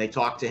list when they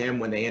talk to him,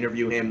 when they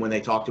interview him, when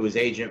they talk to his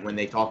agent, when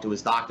they talk to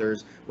his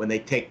doctors, when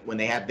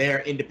they have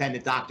their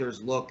independent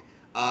doctors look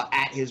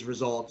at his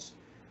results.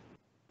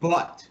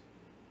 But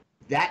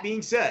that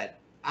being said,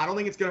 I don't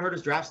think it's going to hurt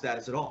his draft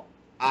status at all.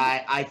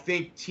 I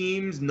think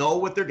teams know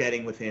what they're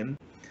getting with him.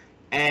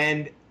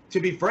 And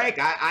to be frank,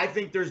 I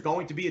think there's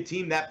going to be a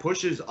team that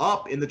pushes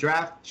up in the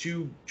draft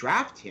to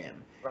draft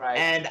him. Right.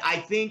 And I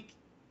think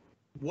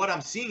what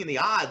I'm seeing in the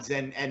odds,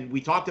 and we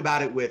talked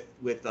about it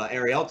with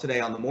Ariel today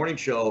on the morning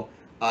show,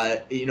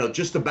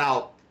 just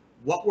about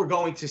what we're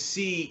going to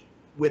see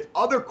with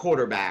other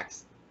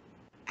quarterbacks,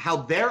 how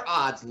their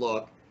odds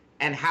look,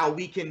 and how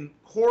we can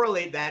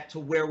correlate that to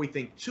where we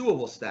think Tua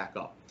will stack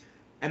up.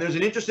 And there's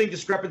an interesting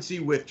discrepancy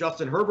with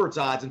Justin Herbert's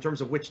odds in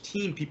terms of which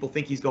team people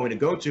think he's going to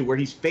go to, where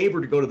he's favored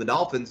to go to the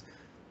Dolphins,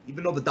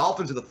 even though the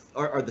Dolphins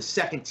are the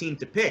second team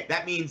to pick.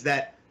 That means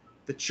that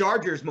the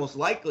Chargers most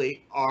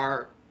likely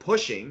are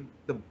pushing,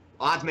 the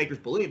odds makers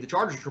believe, the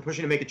Chargers are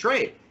pushing to make a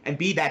trade and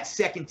be that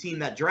second team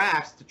that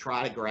drafts to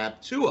try to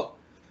grab Tua.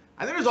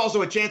 I think there's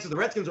also a chance that the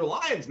Redskins or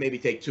Lions maybe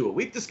take Tua.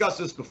 We've discussed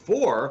this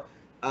before.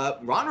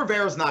 Ron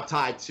Rivera's not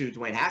tied to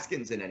Dwayne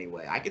Haskins in any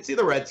way. I could see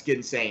the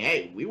Redskins saying,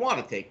 hey, we want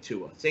to take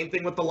Tua. Same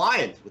thing with the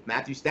Lions, with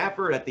Matthew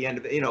Stafford at the end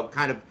of,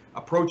 kind of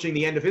approaching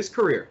the end of his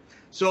career.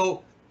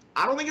 So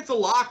I don't think it's a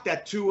lock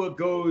that Tua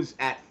goes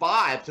at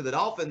 5 to the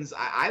Dolphins.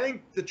 I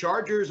think the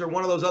Chargers are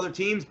one of those other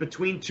teams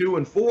between 2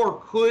 and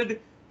 4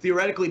 could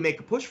theoretically make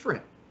a push for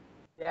him.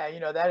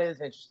 Yeah, that is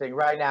interesting.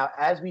 Right now,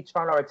 as we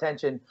turn our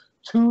attention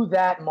to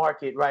that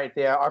market right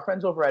there, our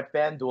friends over at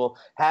FanDuel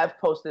have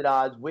posted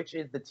odds, which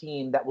is the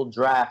team that will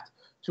draft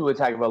Tua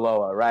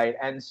Tagovailoa, right?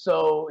 And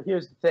so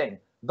here's the thing.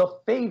 The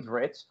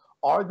favorites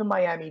are the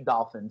Miami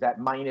Dolphins at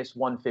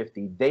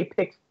 -150. They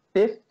pick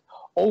 5th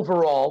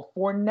overall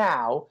for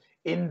now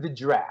in the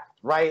draft,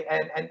 right?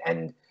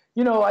 And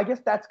I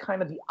guess that's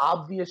kind of the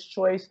obvious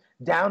choice.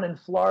 Down in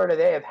Florida,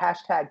 they have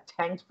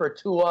 #tanked for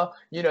Tua.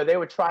 They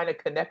were trying to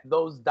connect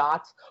those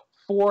dots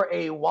for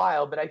a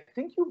while, but I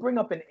think you bring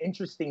up an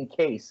interesting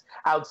case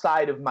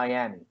outside of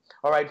Miami.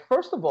 All right,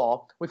 first of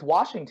all, with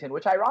Washington,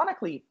 which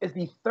ironically is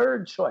the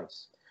 3rd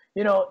choice.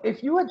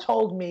 If you had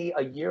told me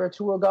a year or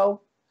 2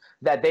 ago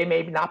that they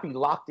may not be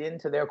locked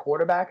into their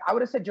quarterback, I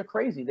would have said you're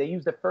crazy. They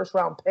used a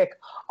 1st-round pick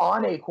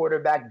on a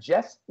quarterback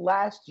just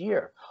last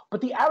year.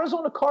 But the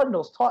Arizona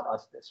Cardinals taught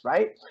us this,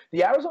 right?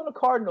 The Arizona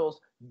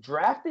Cardinals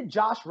drafted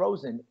Josh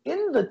Rosen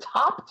in the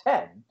top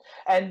 10,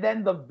 and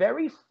then the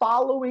very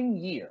following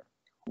year,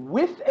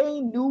 with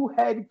a new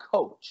head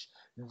coach,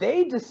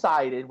 they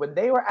decided when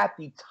they were at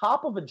the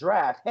top of a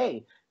draft,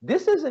 hey,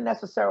 this isn't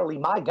necessarily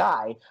my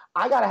guy.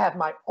 I got to have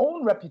my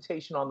own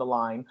reputation on the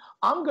line.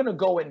 I'm going to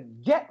go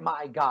and get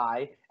my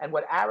guy. And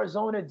what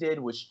Arizona did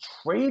was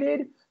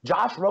traded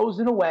Josh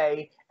Rosen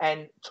away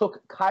and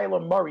took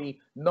Kyler Murray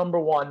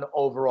 #1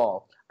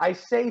 overall. I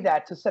say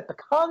that to set the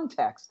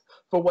context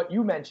for what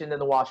you mentioned in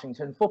the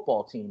Washington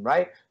football team,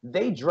 right?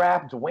 They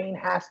draft Dwayne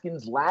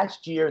Haskins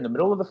last year in the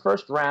middle of the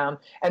first round,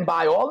 and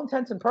by all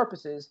intents and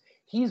purposes,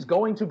 he's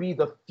going to be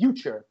the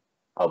future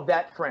of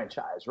that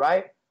franchise,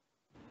 right?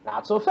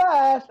 Not so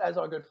fast, as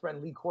our good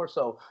friend Lee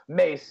Corso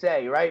may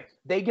say, right?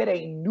 They get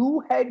a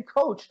new head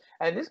coach,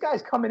 and this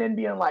guy's coming in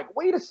being like,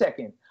 wait a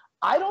second,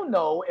 I don't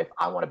know if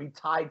I want to be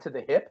tied to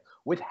the hip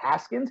with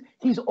Haskins.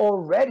 He's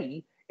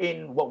already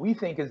in what we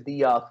think is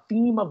the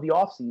theme of the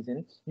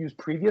offseason, used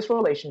previous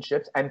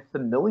relationships and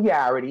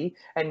familiarity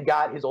and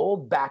got his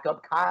old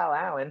backup, Kyle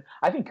Allen.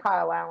 I think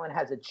Kyle Allen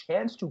has a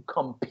chance to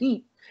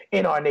compete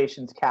in our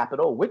nation's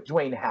capital with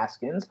Dwayne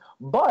Haskins,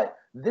 but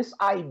this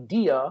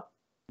idea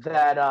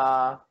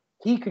that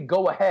he could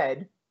go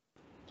ahead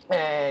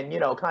and,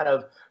 kind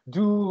of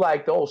do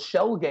like the old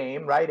shell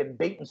game, right, and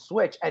bait and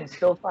switch and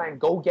still try and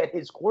go get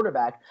his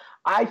quarterback,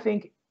 I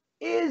think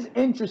is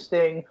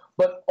interesting.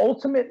 But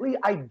ultimately,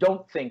 I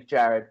don't think,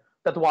 Jared,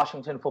 that the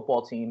Washington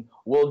football team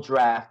will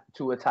draft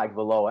Tua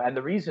Tagovailoa. And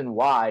the reason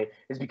why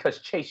is because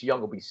Chase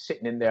Young will be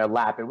sitting in their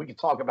lap, and we can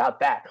talk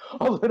about that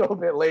a little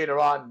bit later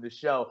on in the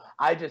show.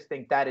 I just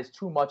think that is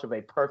too much of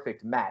a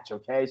perfect match,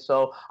 okay?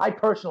 So I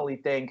personally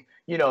think,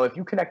 if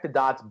you connect the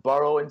dots,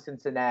 Burrow in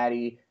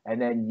Cincinnati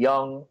and then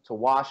Young to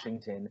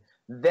Washington,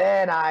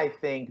 then I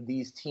think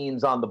these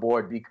teams on the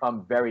board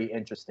become very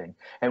interesting.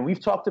 And we've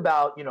talked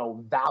about,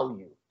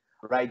 value,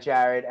 right,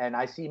 Jared? And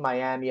I see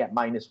Miami at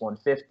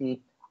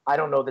 -150. I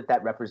don't know that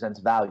that represents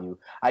value.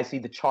 I see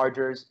the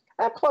Chargers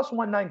at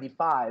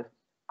 +195.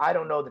 I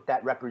don't know that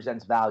that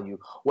represents value.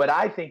 What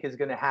I think is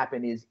going to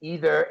happen is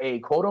either a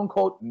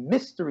quote-unquote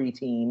mystery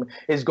team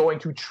is going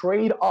to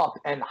trade up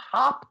and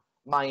hop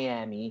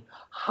Miami,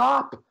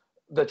 hop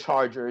the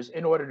Chargers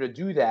in order to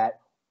do that,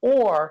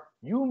 or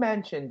you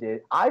mentioned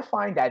it, I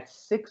find at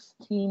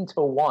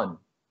 16-1,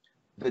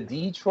 the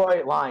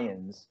Detroit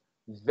Lions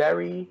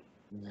very,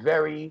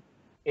 very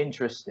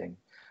interesting.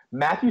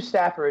 Matthew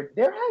Stafford,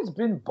 there has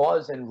been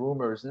buzz and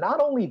rumors,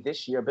 not only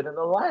this year, but in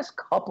the last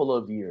couple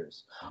of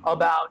years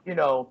about,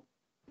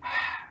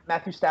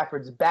 Matthew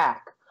Stafford's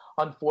back.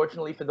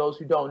 Unfortunately, for those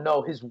who don't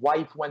know, his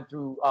wife went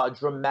through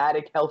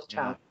dramatic health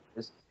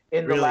challenges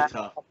in the last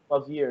couple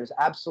of years.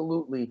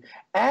 Absolutely.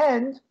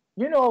 And,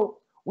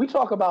 we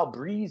talk about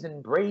Breeze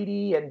and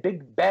Brady and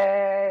Big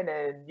Ben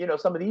and,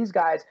 some of these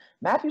guys.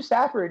 Matthew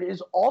Stafford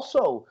is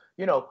also,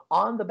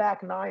 on the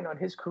back nine on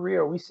his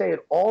career. We say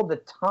it all the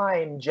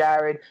time,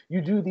 Jared. You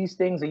do these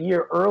things a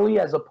year early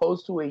as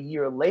opposed to a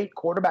year late.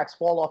 Quarterbacks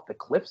fall off the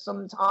cliff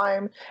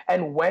sometime.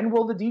 And when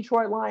will the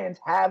Detroit Lions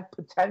have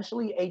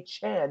potentially a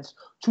chance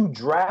to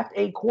draft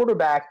a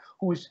quarterback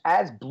who's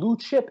as blue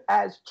chip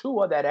as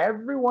Tua that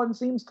everyone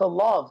seems to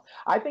love?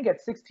 I think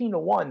at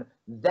 16-1,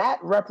 that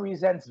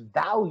represents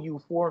value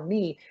for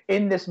me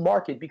in this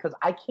market because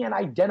I can't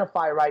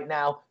identify right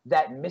now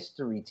that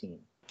mystery team.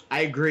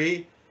 I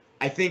agree.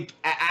 I think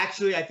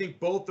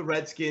both the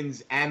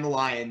Redskins and the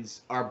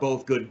Lions are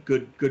both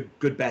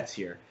good bets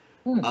here.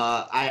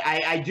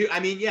 I do.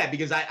 I mean, yeah,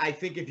 because I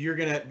think if you're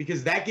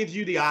because that gives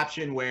you the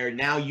option where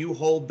now you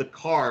hold the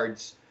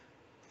cards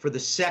for the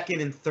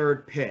second and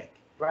third pick.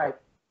 Right.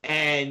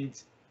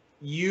 And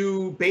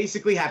you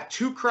basically have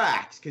two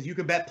cracks because you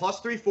can bet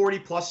 +340,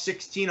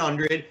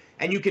 +1600,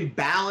 and you can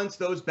balance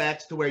those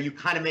bets to where you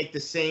kind of make the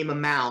same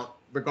amount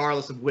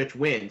regardless of which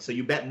wins. So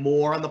you bet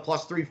more on the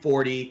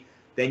 +340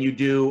 than you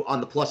do on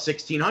the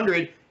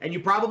 +1600, and you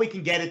probably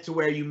can get it to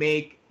where you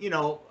make,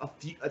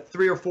 a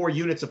 3 or 4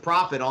 units of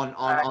profit on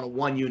a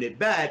 1 unit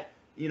bet.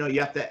 You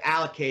have to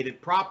allocate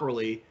it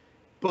properly.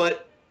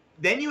 But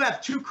then you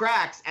have two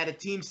cracks at a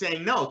team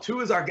saying, no,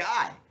 Tua is our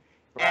guy.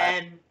 Right.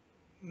 And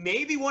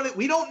maybe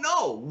we don't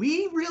know.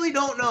 We really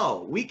don't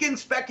know. We can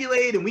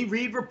speculate and we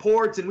read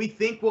reports and we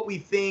think what we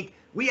think.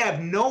 We have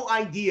no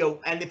idea.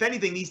 And if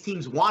anything, these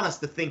teams want us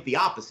to think the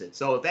opposite.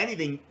 So if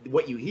anything,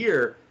 what you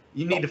hear,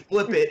 you need to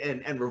flip it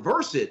and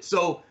reverse it.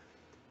 So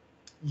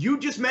you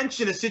just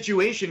mentioned a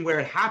situation where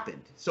it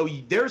happened. So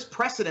there's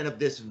precedent of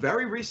this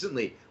very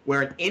recently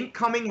where an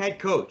incoming head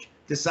coach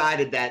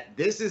decided that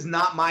this is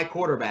not my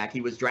quarterback.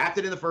 He was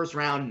drafted in the first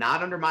round,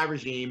 not under my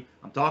regime.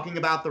 I'm talking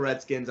about the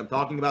Redskins. I'm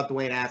talking about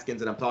Dwayne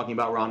Haskins, and I'm talking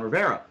about Ron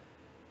Rivera.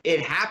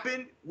 It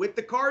happened with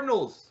the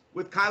Cardinals,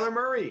 with Kyler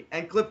Murray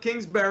and Cliff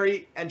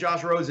Kingsbury and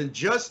Josh Rosen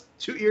just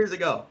 2 years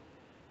ago.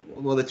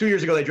 Well, the 2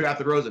 years ago they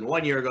drafted Rosen.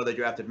 1 year ago they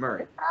drafted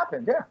Murray. It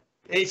happened, yeah.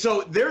 And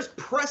so there's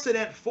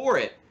precedent for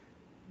it.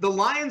 The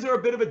Lions are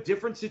a bit of a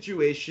different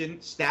situation.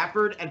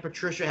 Stafford and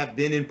Patricia have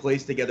been in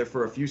place together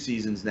for a few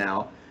seasons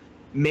now.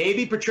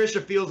 Maybe Patricia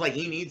feels like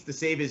he needs to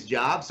save his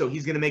job, so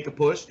he's going to make a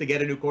push to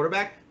get a new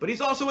quarterback. But he's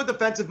also a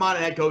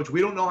defensive-minded head coach.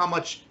 We don't know how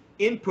much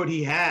input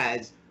he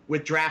has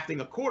with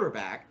drafting a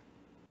quarterback.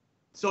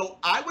 So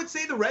I would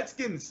say the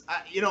Redskins,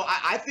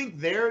 I think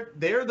they're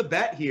the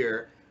bet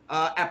here.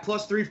 at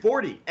plus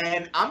 340.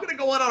 And I'm going to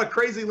go out on a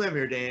crazy limb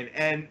here, Dan.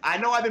 And I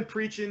know I've been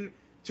preaching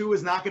Tua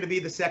is not going to be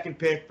the second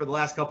pick for the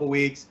last couple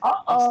weeks.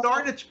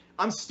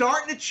 I'm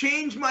starting to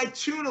change my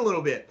tune a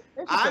little bit.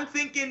 I'm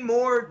thinking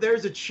more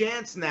there's a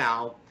chance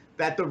now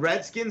that the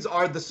Redskins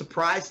are the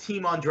surprise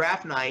team on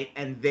draft night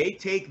and they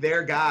take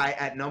their guy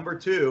at number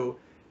 2.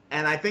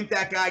 And I think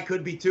that guy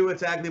could be Tua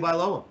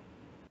Tagovailoa.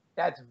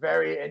 That's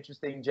very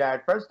interesting,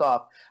 Jared. First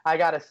off, I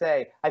got to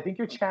say, I think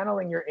you're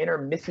channeling your inner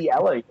Missy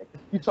Elliott.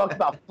 You talked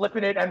about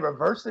flipping it and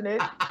reversing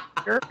it.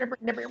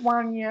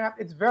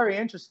 It's very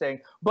interesting.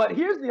 But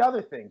here's the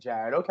other thing,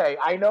 Jared. Okay,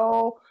 I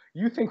know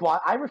you think,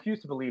 well, I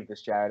refuse to believe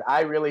this, Jared.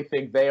 I really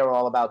think they are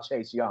all about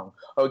Chase Young,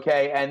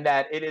 okay, and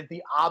that it is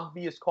the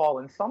obvious call.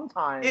 And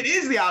sometimes it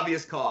is the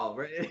obvious call,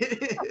 right?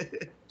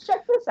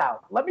 Check this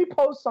out. Let me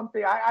pose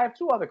something. I have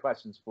 2 other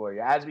questions for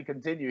you as we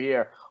continue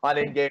here on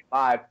In Game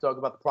Live to talk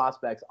about the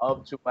prospects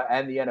of Tua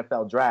and the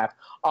NFL draft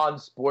on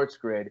Sports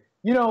Grid.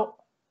 You know,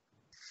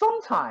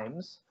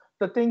 sometimes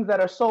the things that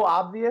are so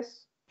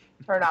obvious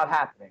turn out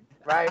happening,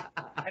 right?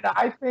 And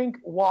I think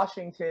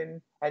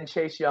Washington and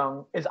Chase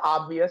Young is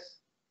obvious,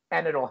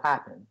 and it'll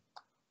happen.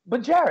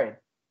 But Jared,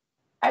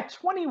 at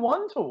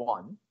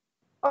 21-1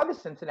 are the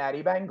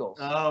Cincinnati Bengals.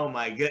 Oh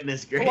my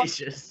goodness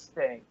gracious!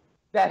 Thing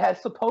that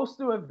has supposed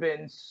to have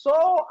been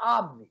so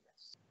obvious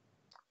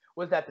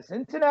was that the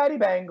Cincinnati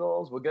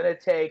Bengals were going to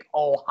take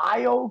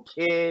Ohio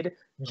kid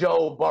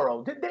Joe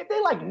Burrow.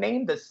 They like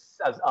named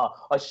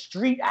a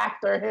street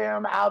after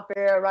him out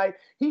there, right?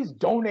 He's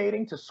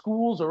donating to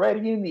schools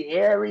already in the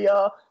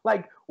area.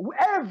 Like,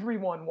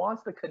 everyone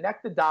wants to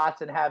connect the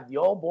dots and have the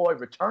old boy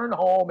return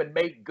home and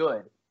make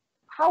good.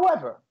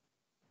 However,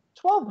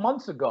 12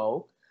 months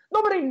ago,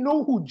 nobody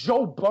knew who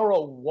Joe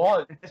Burrow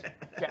was,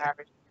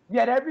 Jared.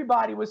 Yet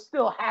everybody was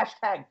still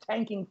hashtag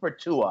tanking for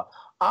Tua.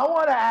 I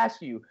want to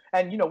ask you,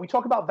 and, you know, we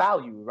talk about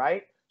value,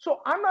 right? So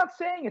I'm not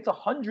saying it's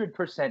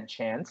 100%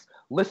 chance.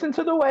 Listen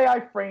to the way I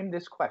framed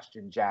this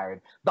question,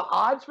 Jared. The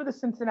odds for the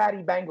Cincinnati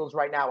Bengals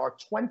right now are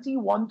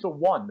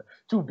 21-1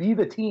 to be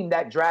the team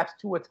that drafts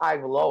Tua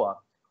Tagovailoa.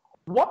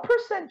 What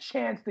 %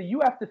 chance do you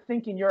have to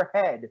think in your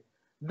head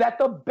that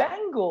the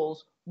Bengals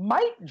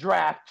might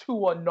draft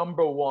Tua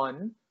number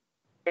 1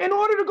 in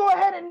order to go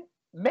ahead and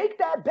make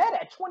that bet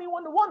at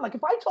 21-1? Like,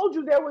 if I told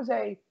you there was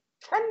a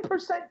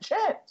 10%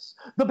 chance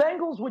the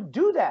Bengals would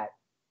do that,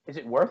 is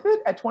it worth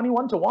it at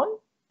 21-1?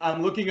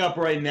 I'm looking up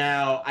right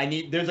now.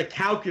 There's a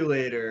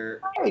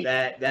calculator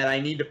that I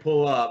need to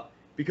pull up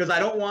because I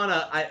don't want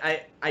to.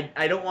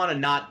 I don't want to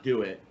not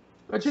do it.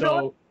 But you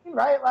know what I mean,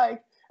 right?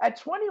 Like, at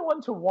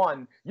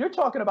 21-1, you're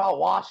talking about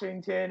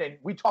Washington, and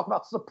we talk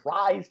about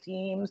surprise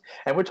teams,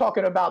 and we're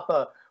talking about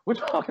the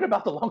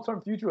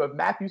long-term future of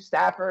Matthew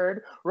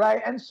Stafford,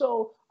 right? And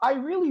so I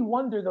really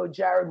wonder, though,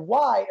 Jared,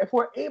 why, if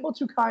we're able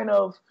to kind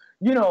of,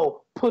 you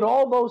know, put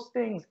all those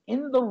things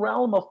in the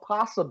realm of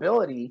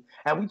possibility,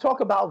 and we talk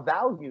about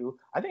value,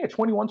 I think at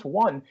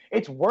 21-1,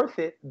 it's worth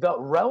it, the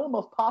realm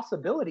of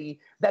possibility,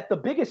 that the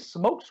biggest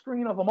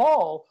smokescreen of them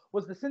all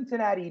was the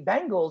Cincinnati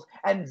Bengals,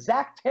 and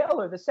Zach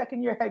Taylor, the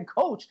second-year head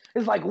coach,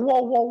 is like,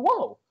 whoa, whoa,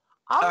 whoa.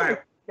 All right.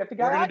 We're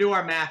going to do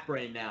our math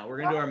brain now.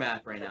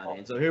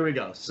 Dan. So here we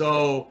go.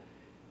 So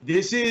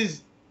this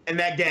is, and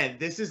again,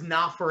 this is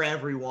not for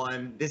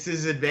everyone. This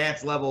is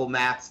advanced level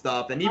math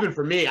stuff. And even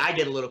for me, I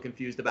get a little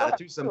confused about it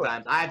too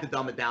sometimes. I have to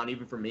dumb it down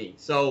even for me.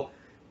 So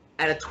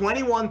at a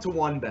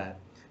 21-1 bet,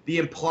 the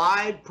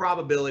implied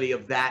probability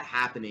of that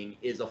happening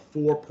is a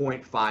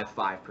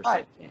 4.55%.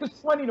 Right, because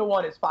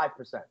 20-1 is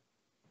 5%.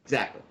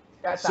 Exactly.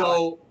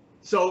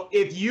 So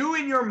if you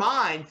in your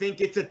mind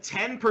think it's a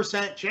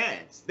 10%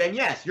 chance, then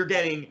yes, you're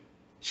getting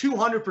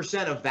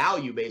 200% of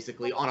value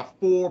basically on a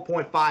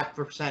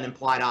 4.5%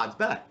 implied odds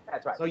bet.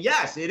 That's right. So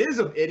yes, it is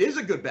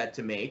a good bet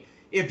to make.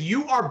 If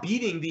you are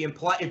beating the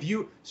implied,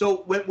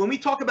 when we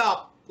talk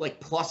about like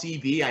plus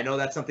EV, I know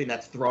that's something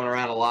that's thrown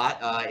around a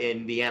lot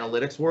in the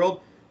analytics world.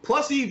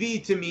 Plus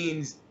EV to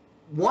means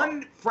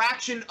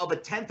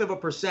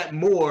 0.1%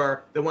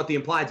 more than what the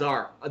implied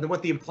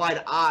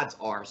odds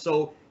are.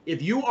 So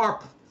if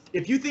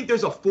you think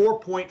there's a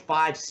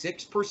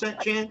 4.56%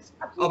 chance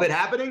of it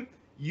happening,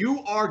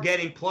 you are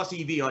getting plus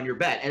EV on your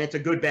bet, and it's a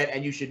good bet,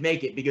 and you should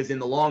make it because in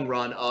the long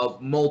run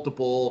of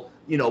multiple,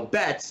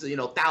 bets,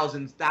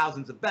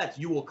 thousands of bets,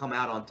 you will come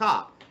out on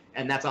top,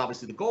 and that's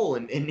obviously the goal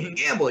in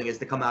gambling is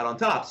to come out on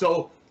top.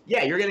 So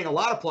yeah, you're getting a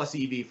lot of plus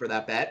EV for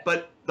that bet,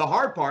 but the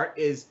hard part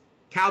is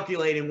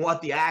calculating what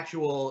the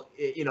actual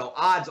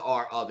odds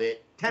are of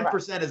it.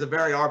 10% is a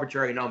very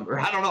arbitrary number.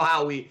 I don't know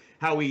how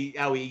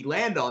we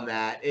land on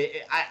that.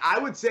 I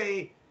would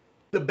say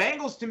the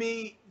Bengals, to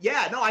me,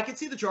 I could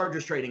see the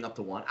Chargers trading up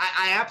to 1.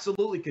 I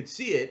absolutely could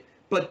see it,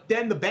 but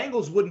then the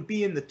Bengals wouldn't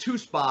be in the 2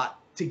 spot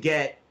to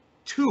get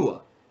Tua.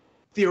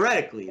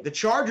 Theoretically, the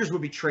Chargers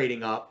would be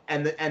trading up,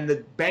 and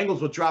the Bengals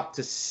would drop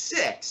to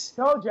 6.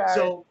 No,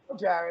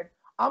 Jared.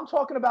 I'm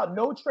talking about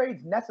no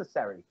trades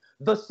necessary.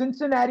 The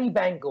Cincinnati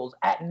Bengals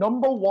at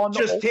number one.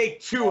 Just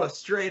take Tua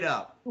straight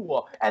up.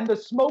 And the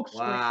smoke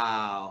screen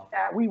wow.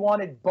 that we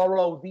wanted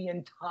Burrow the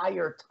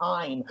entire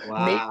time.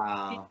 Wow.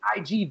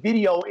 Maybe the IG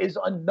video is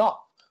enough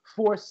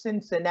for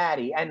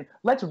Cincinnati. And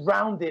let's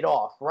round it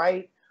off,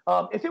 right?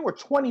 If it were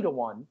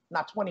 20-1,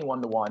 not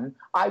 21-1,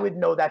 I would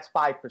know that's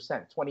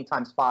 5%. 20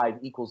 times 5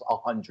 equals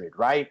 100,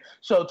 right?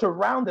 So to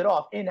round it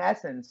off, in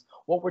essence,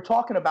 what we're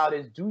talking about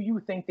is, do you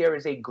think there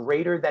is a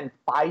greater than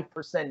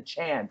 5%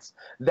 chance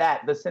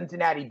that the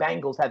Cincinnati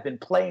Bengals have been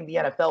playing the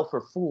NFL for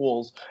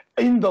fools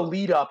in the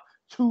lead up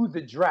to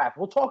the draft?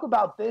 We'll talk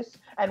about this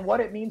and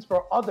what it means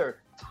for other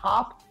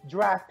top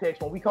draft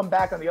picks when we come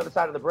back on the other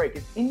side of the break.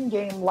 It's In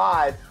Game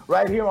Live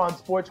right here on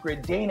Sports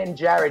Grid. Dane and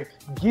Jared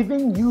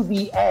giving you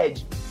the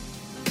edge.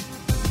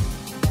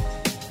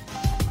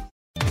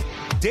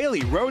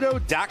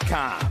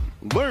 DailyRoto.com.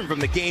 Learn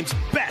from the game's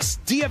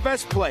best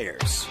DFS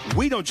players.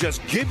 We don't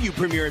just give you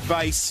premier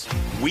advice,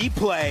 we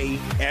play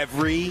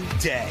every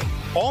day.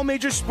 All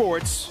major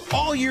sports,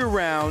 all year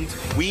round,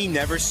 we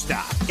never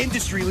stop.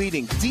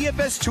 Industry-leading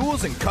DFS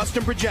tools and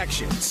custom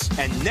projections.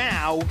 And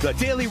now, the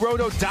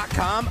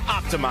DailyRoto.com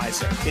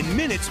Optimizer. In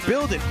minutes,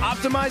 build and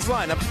optimize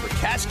lineups for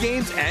cash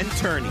games and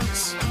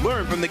tourneys.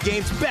 Learn from the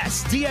game's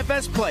best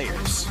DFS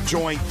players.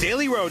 Join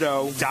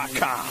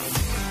DailyRoto.com.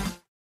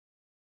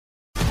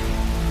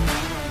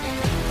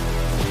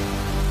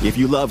 If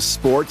you love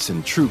sports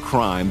and true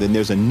crime, then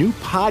there's a new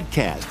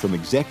podcast from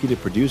executive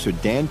producer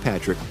Dan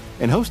Patrick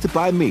and hosted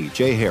by me,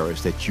 Jay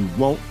Harris, that you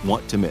won't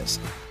want to miss.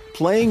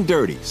 Playing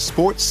Dirty: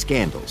 Sports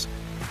Scandals.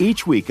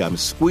 Each week, I'm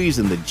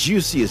squeezing the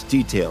juiciest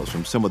details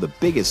from some of the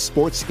biggest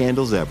sports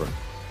scandals ever.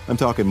 I'm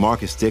talking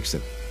Marcus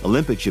Dixon,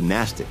 Olympic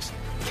gymnastics,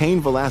 Cain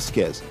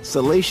Velasquez,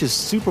 salacious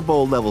Super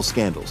Bowl-level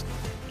scandals.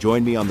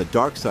 Join me on the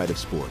dark side of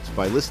sports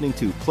by listening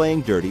to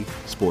Playing Dirty: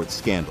 Sports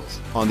Scandals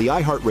on the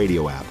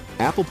iHeartRadio app,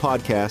 Apple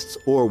Podcasts,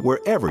 or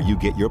wherever you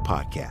get your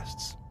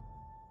podcasts.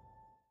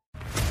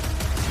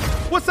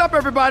 What's up,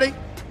 everybody?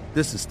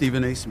 This is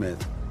Stephen A.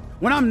 Smith.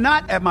 When I'm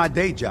not at my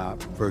day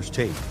job, First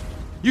Take,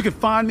 you can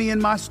find me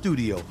in my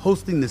studio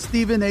hosting the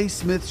Stephen A.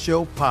 Smith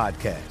Show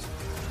podcast.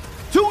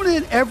 Tune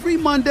in every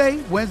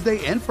Monday,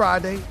 Wednesday, and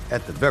Friday,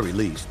 at the very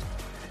least,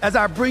 as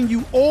I bring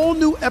you all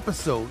new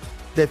episodes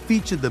that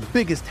feature the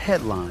biggest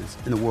headlines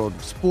in the world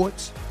of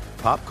sports,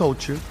 pop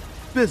culture,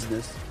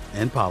 business,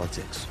 and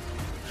politics.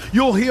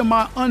 You'll hear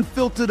my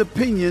unfiltered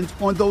opinions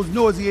on those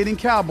nauseating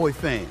Cowboy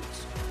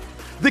fans,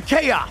 the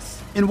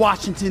chaos in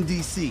Washington,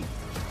 D.C.,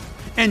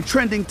 and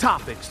trending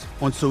topics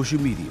on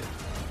social media,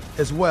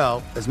 as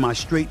well as my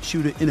straight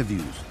shooter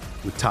interviews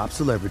with top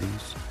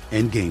celebrities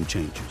and game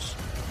changers.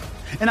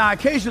 And I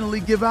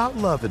occasionally give out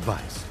love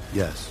advice.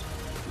 Yes,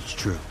 it's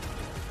true.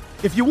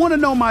 If you want to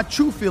know my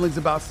true feelings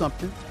about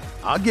something,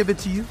 I'll give it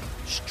to you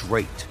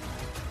straight.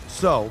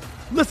 So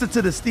listen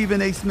to the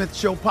Stephen A. Smith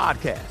Show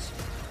podcast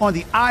on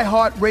the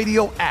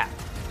iHeartRadio app,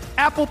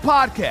 Apple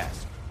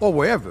Podcasts, or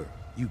wherever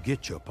you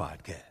get your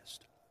podcast.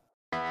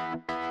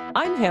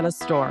 I'm Hannah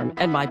Storm,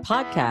 and my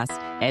podcast,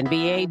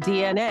 NBA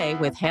DNA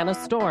with Hannah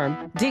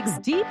Storm, digs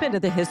deep into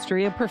the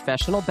history of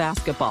professional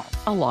basketball,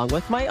 along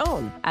with my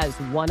own, as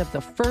one of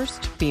the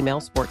first female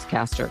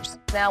sportscasters.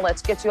 Now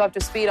let's get you up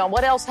to speed on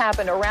what else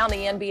happened around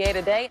the NBA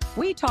today.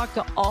 We talked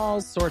to all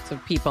sorts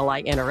of people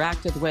I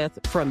interacted with,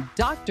 from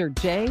Dr.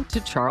 J to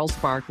Charles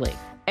Barkley,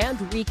 and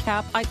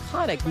recap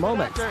iconic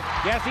moments.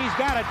 Yes, he's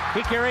got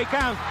it. Here he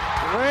comes.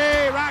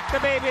 Way rock the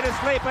baby to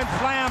sleep and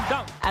slam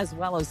dunk. As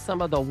well as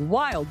some of the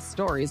wild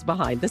stories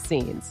behind the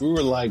scenes. We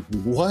were like,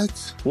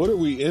 what? What are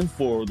we in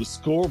for? The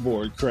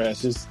scoreboard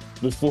crashes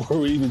before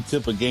we even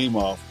tip a game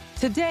off.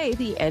 Today,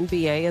 the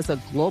NBA is a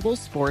global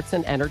sports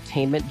and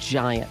entertainment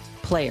giant.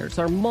 Players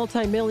are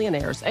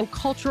multimillionaires and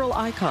cultural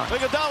icons.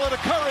 Iguodala to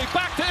Curry,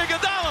 back to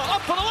Iguodala,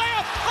 up for the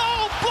layup.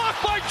 Oh,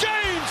 blocked by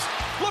James.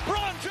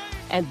 LeBron James.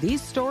 And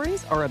these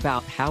stories are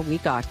about how we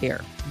got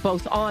here,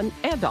 both on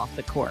and off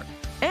the court.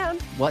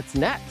 And what's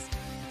next?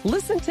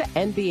 Listen to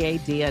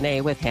NBA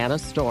DNA with Hannah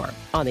Storm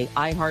on the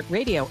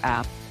iHeartRadio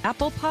app,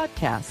 Apple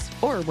Podcasts,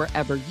 or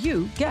wherever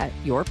you get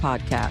your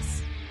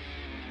podcasts.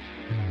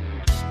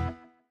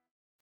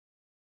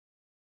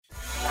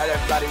 All right,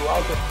 everybody,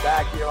 welcome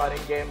back here on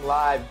In Game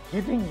Live,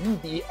 giving you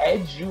the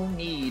edge you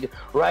need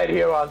right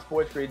here on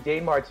Sports Grid.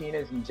 Dane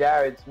Martinez and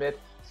Jared Smith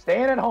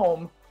staying at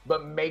home,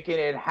 but making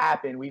it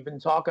happen. We've been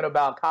talking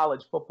about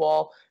college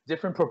football,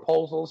 different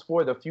proposals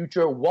for the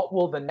future. What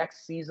will the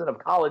next season of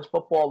college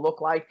football look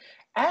like?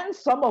 And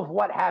some of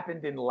what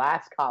happened in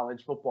last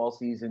college football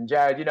season.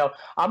 Jared, you know,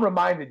 I'm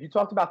reminded, you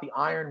talked about the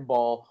Iron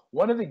Bowl.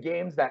 One of the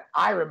games that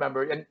I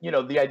remember, and, you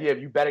know, the idea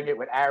of you betting it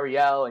with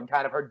Ariel and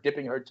kind of her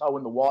dipping her toe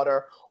in the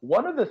water.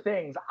 One of the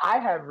things I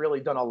have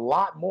really done a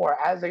lot more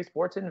as a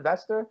sports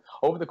investor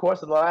over the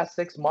course of the last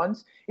 6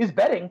 months is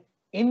betting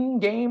In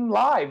Game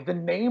Live, the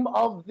name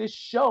of this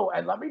show.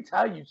 And let me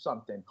tell you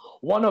something.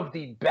 One of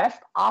the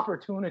best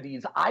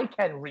opportunities I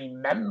can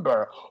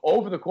remember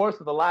over the course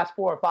of the last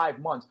 4 or 5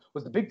 months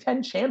was the Big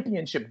Ten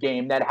championship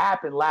game that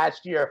happened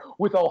last year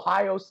with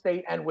Ohio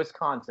State and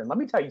Wisconsin. Let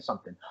me tell you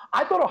something.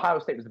 I thought Ohio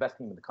State was the best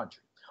team in the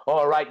country.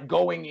 all right,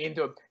 going in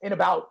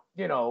about,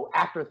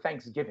 after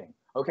Thanksgiving.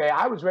 Okay,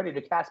 I was ready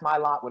to cast my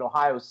lot with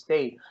Ohio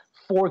State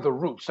for the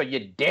root. So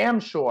you're damn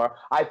sure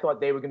I thought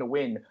they were going to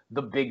win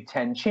the Big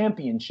Ten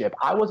championship.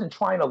 I wasn't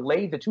trying to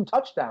lay the 2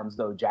 touchdowns,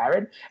 though,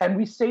 Jared. And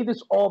we say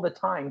this all the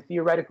time,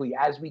 theoretically,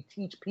 as we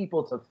teach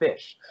people to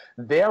fish.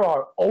 There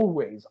are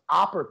always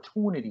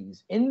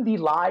opportunities in the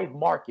live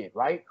market,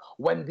 right,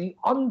 when the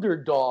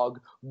underdog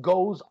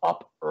goes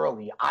up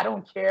early. I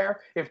don't care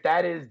if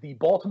that is the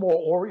Baltimore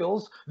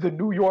Orioles, the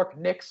New York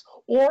Knicks,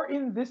 or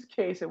in this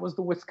case, it was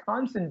the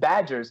Wisconsin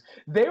Badgers.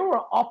 They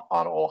were up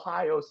on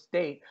Ohio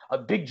State, a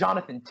big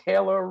Jonathan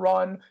Taylor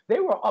run. They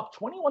were up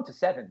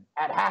 21-7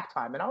 at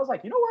halftime. And I was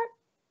like, you know what?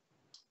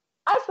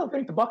 I still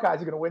think the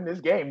Buckeyes are going to win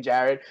this game,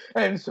 Jared.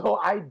 And so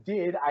I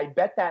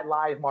bet that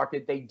live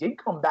market. They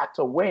did come back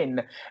to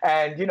win.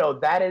 And,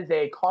 that is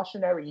a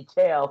cautionary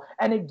tale.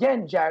 And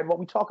again, Jared, what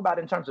we talk about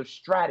in terms of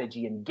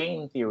strategy and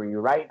game theory,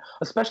 right?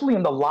 Especially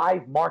in the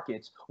live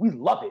markets, we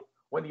love it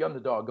when the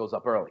underdog goes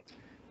up early.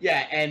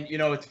 Yeah, and,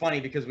 it's funny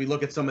because we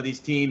look at some of these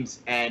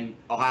teams, and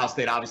Ohio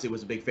State obviously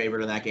was a big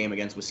favorite in that game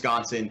against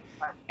Wisconsin.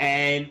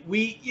 And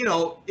we,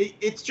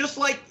 it's just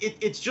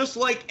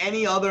like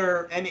any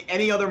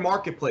other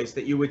marketplace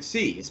that you would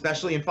see,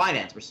 especially in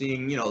finance. We're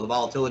seeing, the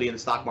volatility in the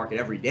stock market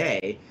every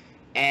day.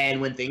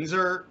 And when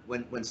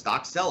when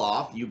stocks sell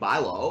off, you buy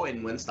low,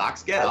 and when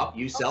stocks get up,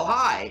 you sell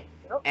high.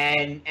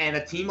 And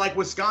a team like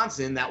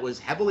Wisconsin that was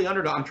heavily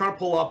underdog. I'm trying to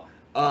pull up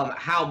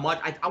how much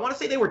I want to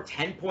say they were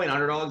 10-point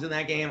underdogs in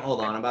that game. Hold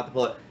on, I'm about to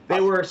pull it.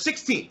 They were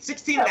 16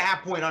 and a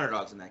half point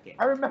underdogs in that game.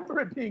 I remember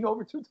it being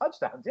over 2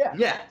 touchdowns.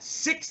 Yeah,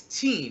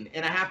 16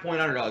 and a half point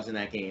underdogs in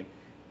that game,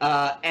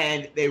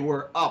 and they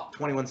were up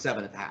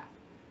 21-7 at the half.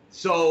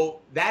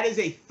 So that is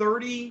a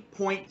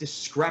 30-point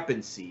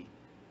discrepancy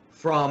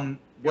from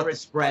what the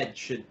spread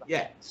should.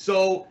 Yeah,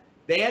 so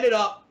they ended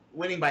up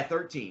winning by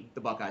 13.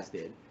 The Buckeyes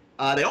did.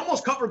 They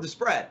almost covered the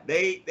spread.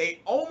 They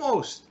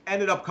almost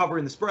ended up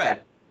covering the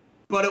spread.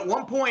 But at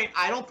one point,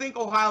 I don't think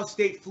Ohio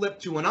State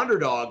flipped to an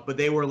underdog, but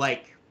they were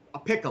like a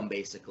pick'em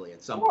basically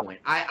at some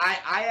point.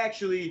 I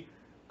actually,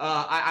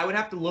 I would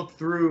have to look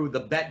through the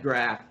bet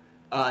graph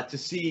to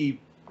see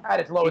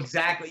at its lowest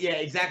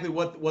exactly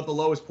what the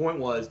lowest point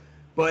was.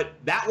 But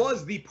that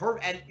was the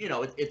and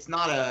it's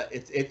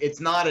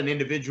not an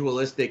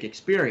individualistic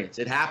experience.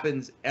 It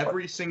happens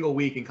every single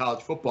week in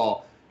college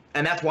football,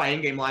 and that's why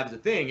in-game live is a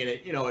thing. And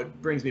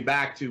it brings me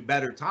back to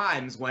better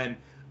times when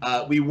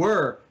we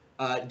were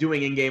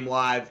doing in-game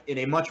live in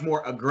a much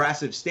more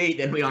aggressive state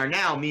than we are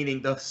now,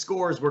 meaning the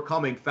scores were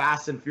coming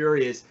fast and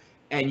furious,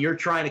 and you're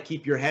trying to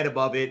keep your head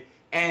above it.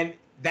 And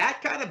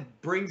that kind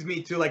of brings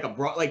me to like a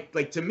broad,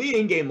 like to me,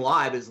 in-game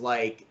live is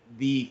like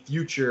the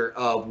future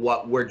of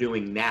what we're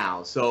doing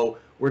now. So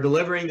we're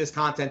delivering this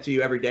content to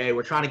you every day.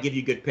 We're trying to give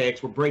you good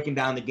picks. We're breaking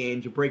down the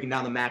games. We're breaking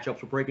down the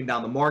matchups. We're breaking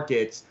down the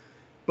markets.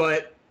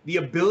 But the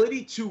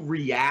ability to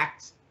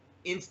react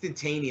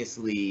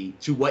instantaneously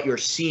to what you're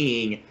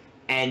seeing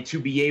and to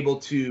be able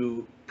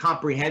to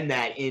comprehend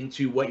that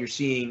into what you're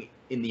seeing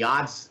in the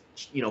odds,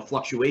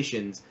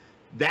 fluctuations,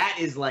 that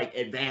is like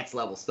advanced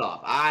level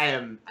stuff.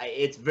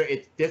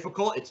 It's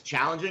difficult. It's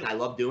challenging. I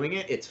love doing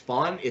it. It's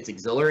fun. It's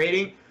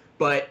exhilarating.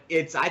 But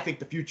it's, I think,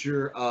 the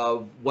future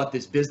of what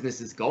this business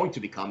is going to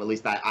become. At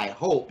least I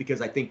hope, because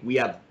I think we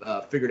have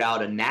figured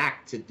out a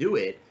knack to do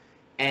it.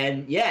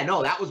 And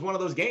that was one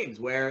of those games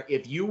where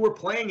if you were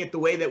playing it the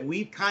way that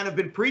we've kind of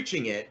been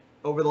preaching it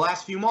over the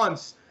last few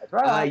months, that's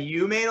right.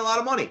 You made a lot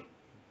of money.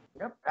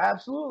 Yep,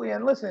 absolutely.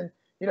 And listen,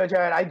 Jared,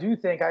 I do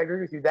think, I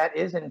agree with you, that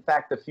is in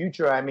fact the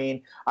future. I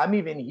mean, I'm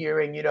even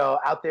hearing,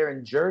 out there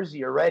in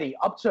Jersey already,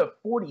 up to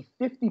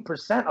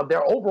 40-50% of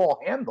their overall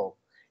handle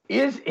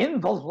is in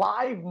the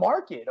live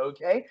market,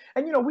 okay?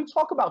 And, we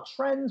talk about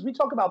trends. We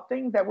talk about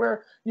things that we're,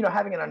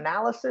 having an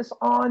analysis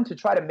on to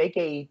try to make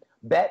a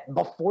bet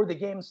before the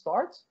game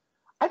starts.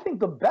 I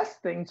think the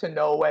best thing to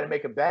know when to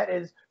make a bet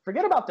is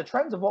forget about the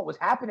trends of what was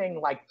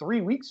happening like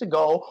 3 weeks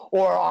ago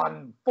or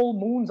on full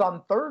moons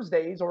on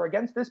Thursdays or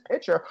against this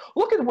pitcher.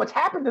 Look at what's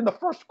happened in the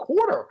first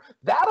quarter.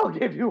 That'll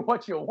give you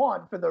what you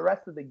want for the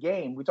rest of the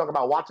game. We talk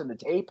about watching the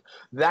tape.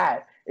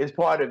 That is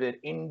part of it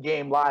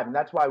in-game live, and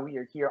that's why we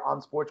are here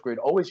on Sports Grid,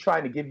 always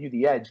trying to give you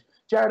the edge.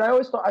 Jared,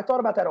 I thought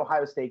about that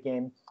Ohio State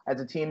game as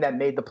a team that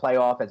made the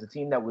playoff, as a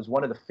team that was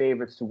one of the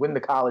favorites to win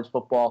the college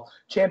football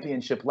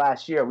championship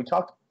last year. We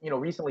talked,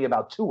 recently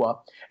about Tua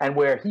and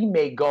where he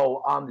may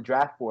go on the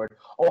draft board.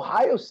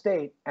 Ohio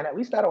State, and at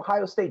least that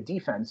Ohio State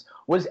defense,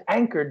 was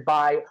anchored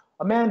by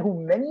a man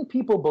who many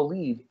people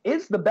believe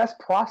is the best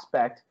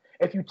prospect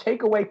if you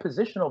take away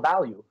positional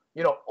value,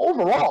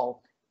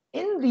 overall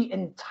in the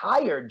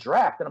entire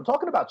draft. And I'm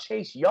talking about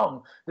Chase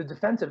Young, the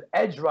defensive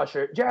edge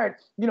rusher. Jared,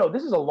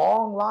 this is a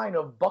long line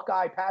of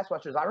Buckeye pass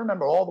rushers. I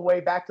remember all the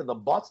way back to the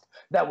bust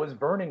that was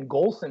Vernon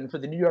Golson for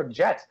the New York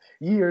Jets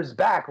years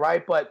back,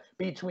 right? But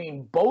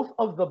between both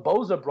of the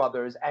Bosa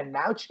brothers and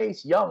now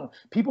Chase Young,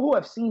 people who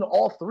have seen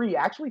all three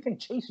actually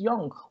think Chase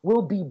Young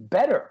will be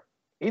better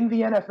in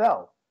the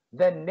NFL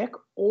than Nick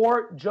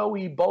or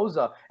Joey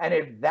Bosa. And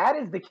if that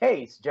is the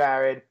case,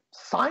 Jared,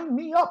 sign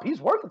me up.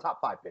 He's worth a top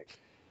 5 pick.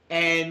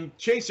 And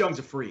Chase Young's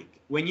a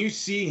freak. When you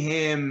see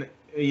him,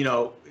 you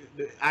know,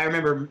 I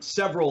remember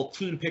several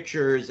team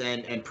pictures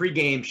and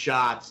pregame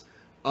shots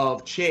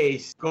of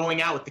Chase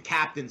going out with the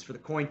captains for the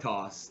coin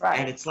toss. Right.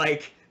 And it's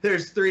like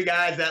there's 3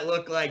 guys that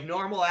look like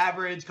normal,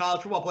 average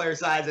college football player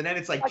size, and then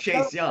it's like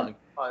Chase Young.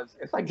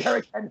 It's like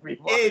Derrick Henry.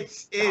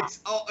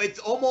 It's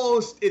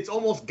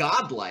almost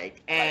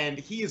godlike, and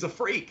he is a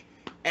freak.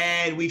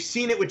 And we've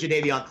seen it with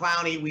Jadeveon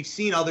Clowney. We've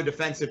seen other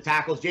defensive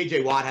tackles.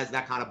 J.J. Watt has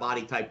that kind of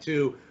body type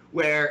too,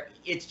 where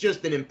it's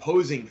just an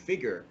imposing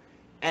figure.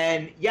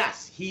 And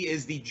yes, he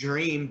is the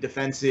dream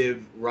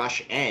defensive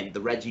rush end,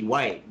 the Reggie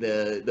White,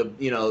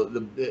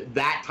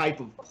 that type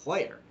of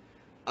player.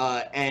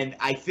 And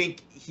I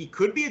think he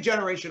could be a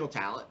generational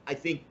talent. I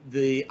think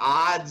the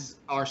odds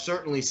are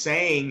certainly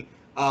saying,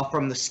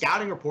 from the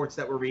scouting reports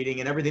that we're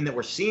reading and everything that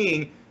we're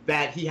seeing,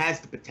 that he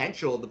has the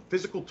potential, the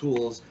physical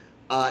tools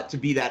to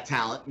be that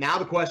talent. Now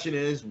the question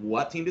is,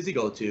 what team does he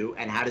go to,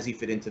 and how does he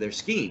fit into their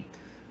scheme?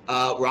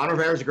 Ron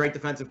Rivera is a great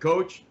defensive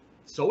coach.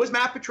 So is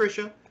Matt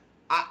Patricia.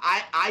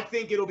 I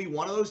think it'll be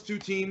one of those 2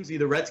 teams,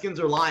 either Redskins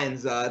or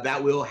Lions,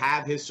 that will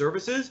have his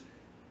services.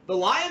 The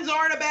Lions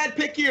aren't a bad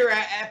pick here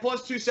at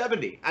plus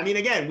 270. I mean,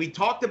 again, we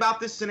talked about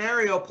this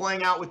scenario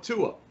playing out with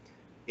Tua.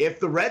 If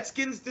the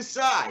Redskins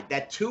decide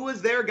that Tua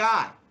is their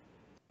guy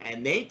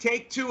and they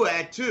take Tua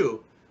at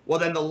 2, well,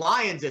 then the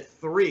Lions at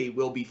 3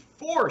 will be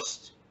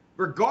forced,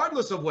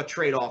 regardless of what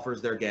trade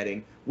offers they're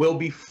getting, will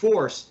be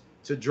forced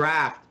to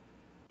draft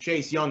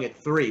Chase Young at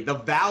 3. The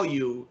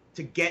value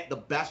to get the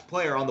best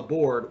player on the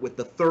board with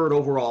the 3rd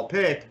overall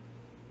pick,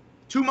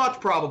 too much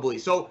probably.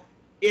 So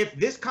if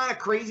this kind of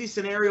crazy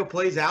scenario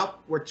plays out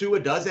where Tua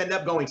does end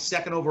up going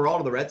 2nd overall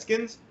to the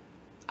Redskins,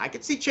 I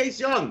could see Chase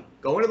Young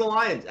going to the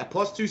Lions at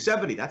plus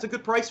 270. That's a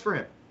good price for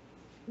him.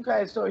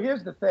 Okay, so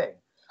here's the thing.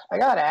 I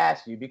got to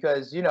ask you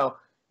because, you know,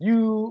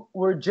 you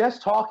were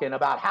just talking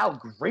about how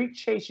great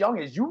Chase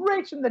Young is. You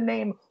mentioned the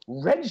name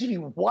Reggie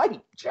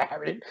White,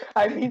 Jared.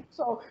 I mean,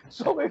 so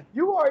if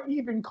you are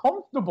even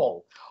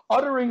comfortable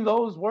uttering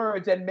those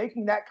words and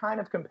making that kind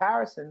of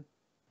comparison,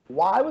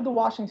 why would the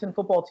Washington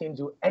football team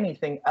do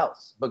anything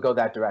else but go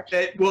that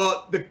direction?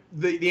 Well,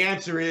 the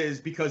answer is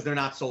because they're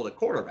not sold at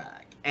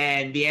quarterback.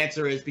 And the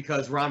answer is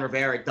because Ron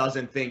Rivera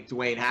doesn't think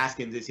Dwayne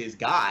Haskins is his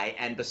guy.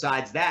 And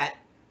besides that,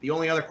 the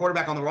only other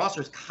quarterback on the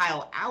roster is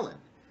Kyle Allen.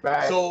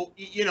 Right. So,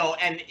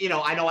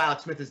 I know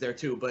Alex Smith is there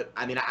too, but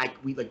I mean,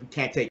 we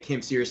can't take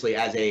him seriously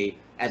as a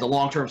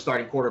long-term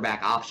starting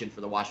quarterback option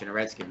for the Washington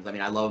Redskins. I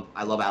mean, I love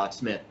Alex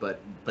Smith,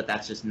 but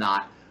that's just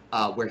not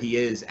where he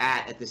is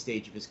at this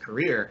stage of his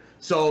career.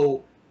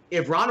 So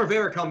if Ron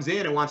Rivera comes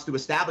in and wants to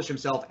establish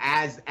himself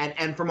as,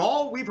 and from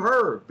all we've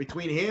heard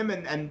between him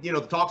and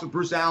the talks with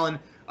Bruce Allen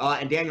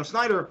and Daniel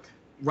Snyder,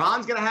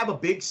 Ron's going to have a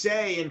big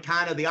say in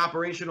kind of the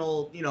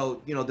operational,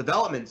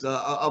 developments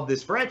of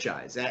this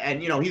franchise.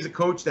 And he's a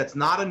coach that's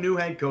not a new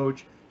head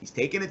coach. He's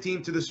taken a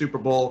team to the Super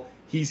Bowl.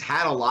 He's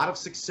had a lot of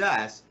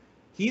success.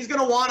 He's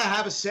going to want to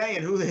have a say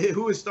in who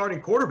his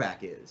starting quarterback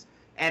is.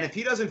 And if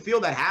he doesn't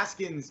feel that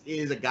Haskins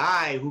is a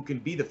guy who can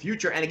be the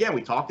future, and again,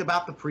 we talked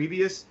about the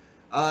previous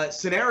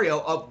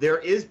scenario of there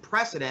is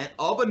precedent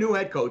of a new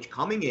head coach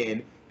coming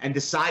in and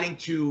deciding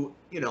to,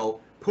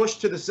 push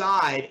to the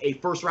side a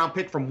first-round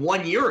pick from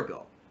 1 year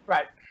ago.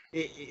 Right.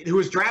 Who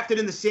was drafted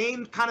in the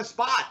same kind of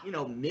spot,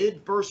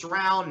 mid-first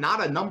round,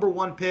 not a number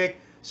 1 pick.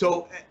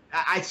 So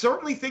I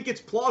certainly think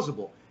it's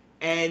plausible.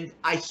 And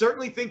I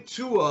certainly think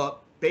Tua,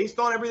 based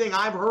on everything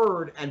I've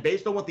heard and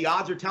based on what the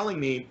odds are telling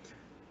me,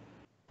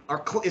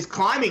 is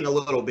climbing a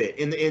little bit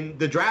in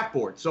the draft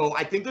board. So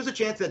I think there's a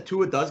chance that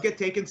Tua does get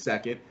taken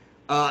 2nd.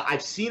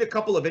 I've seen a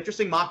couple of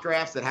interesting mock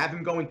drafts that have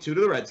him going 2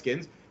 to the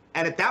Redskins.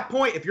 And at that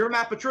point, if you're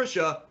Matt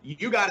Patricia,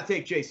 you got to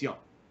take Chase Young.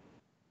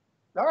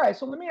 All right,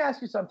 so let me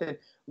ask you something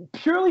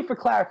purely for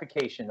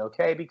clarification,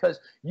 okay? Because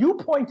you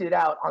pointed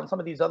out on some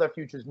of these other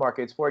futures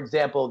markets, for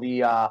example,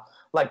 the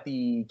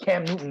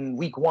Cam Newton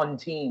Week 1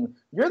 team,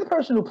 you're the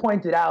person who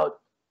pointed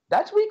out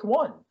that's Week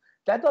 1.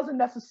 That doesn't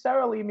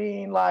necessarily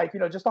mean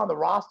just on the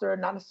roster,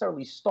 not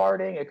necessarily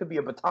starting. It could be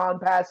a baton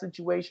pass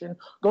situation.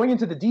 Going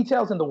into the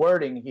details and the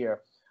wording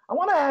here, I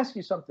want to ask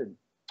you something.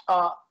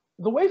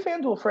 The way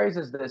FanDuel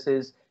phrases this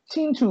is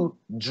team to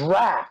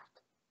draft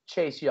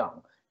Chase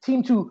Young.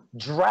 Team to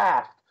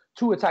draft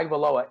Tua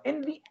Tagovailoa.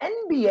 In the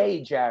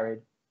NBA,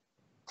 Jared,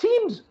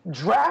 teams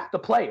draft a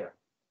player,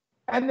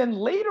 and then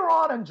later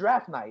on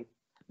draft night,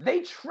 they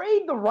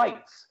trade the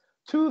rights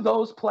to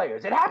those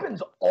players. It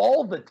happens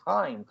all the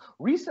time.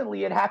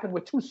 Recently, it happened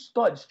with 2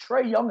 studs,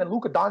 Trae Young and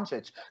Luka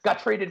Doncic, got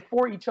traded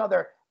for each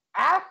other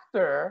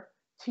after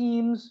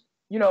teams,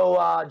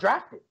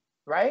 drafted,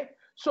 right?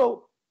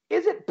 So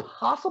is it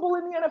possible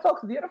in the NFL,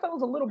 because the NFL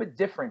is a little bit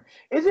different,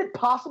 is it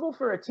possible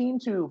for a team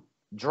to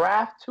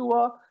draft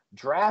Tua,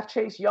 draft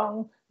Chase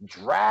Young,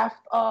 draft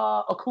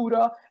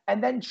Okudah,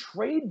 and then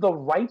trade the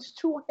rights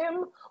to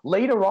him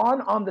later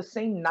on the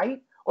same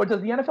night? Or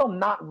does the NFL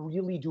not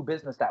really do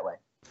business that way?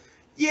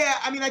 Yeah,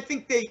 I mean, I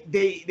think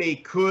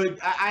they could.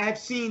 I have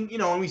seen,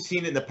 and we've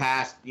seen it in the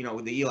past,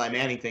 with the Eli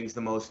Manning thing's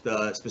the most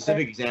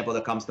specific example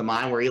that comes to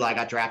mind, where Eli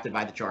got drafted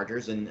by the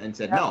Chargers and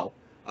said no.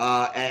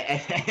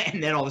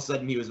 And then all of a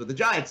sudden he was with the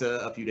Giants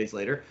a few days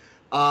later.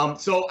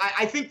 So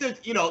I think that,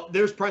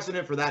 there's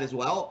precedent for that as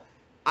well.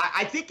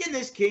 I think in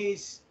this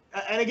case,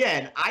 and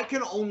again, I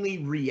can only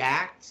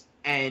react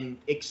and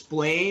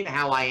explain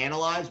how I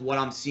analyze what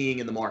I'm seeing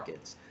in the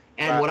markets.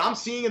 And what I'm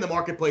seeing in the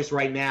marketplace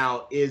right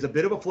now is a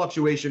bit of a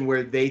fluctuation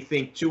where they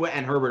think Tua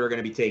and Herbert are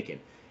going to be taken.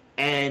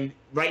 And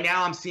right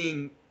now I'm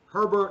seeing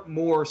Herbert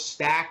more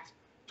stacked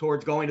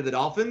towards going to the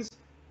Dolphins,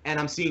 and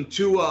I'm seeing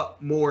Tua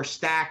more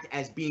stacked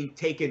as being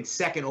taken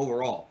second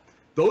overall.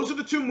 Those are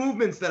the two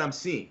movements that I'm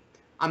seeing.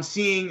 I'm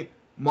seeing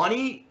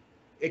money,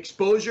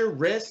 exposure,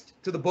 risk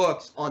to the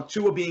books on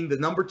Tua being the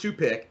number 2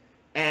 pick,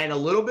 and a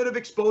little bit of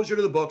exposure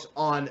to the books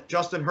on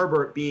Justin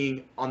Herbert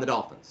being on the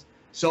Dolphins.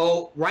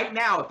 So right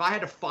now, if I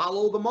had to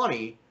follow the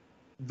money,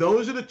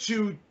 those are the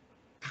two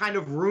kind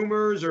of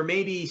rumors or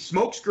maybe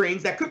smoke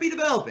screens that could be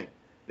developing.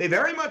 They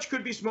very much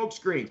could be smoke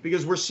screens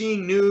because we're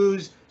seeing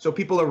news, so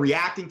people are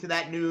reacting to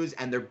that news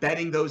and they're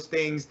betting those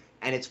things,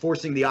 and it's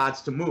forcing the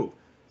odds to move.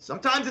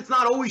 Sometimes it's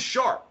not always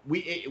sharp.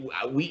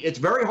 It's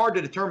very hard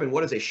to determine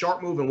what is a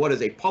sharp move and what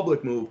is a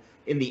public move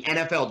in the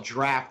NFL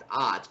draft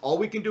odds. All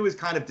we can do is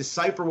kind of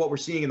decipher what we're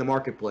seeing in the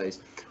marketplace.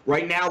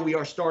 Right now, we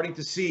are starting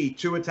to see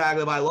Tua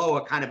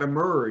Tagovailoa kind of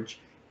emerge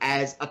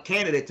as a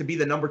candidate to be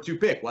the number 2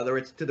 pick, whether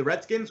it's to the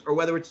Redskins or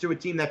whether it's to a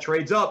team that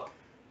trades up.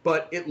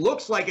 But it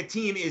looks like a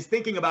team is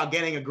thinking about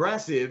getting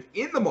aggressive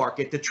in the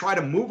market to try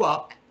to move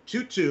up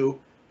to 2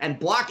 and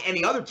block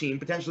any other team,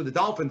 potentially the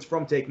Dolphins,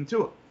 from taking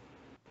Tua.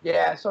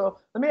 Yeah, so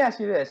let me ask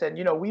you this. And,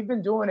 we've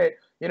been doing it,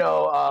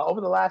 over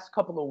the last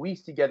couple of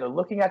weeks together,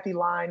 looking at the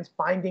lines,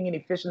 finding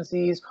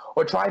inefficiencies,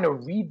 or trying to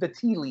read the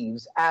tea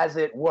leaves, as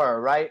it were,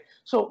 right?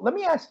 So let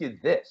me ask you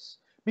this,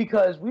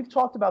 because we've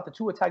talked about the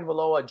Tua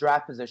Tagovailoa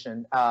draft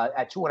position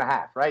at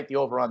 2.5, right? The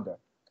over-under.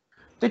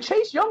 The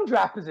Chase Young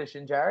draft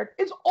position, Jared,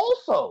 is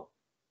also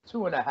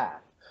 2.5.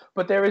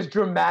 But there is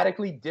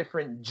dramatically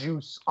different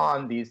juice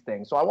on these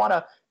things. So I want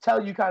to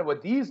tell you kind of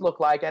what these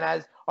look like. And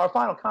as our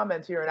final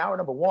comments here in hour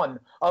number 1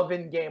 of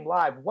In Game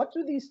Live, what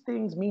do these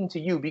things mean to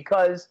you?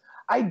 Because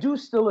I do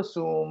still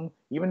assume,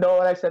 even though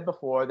what I said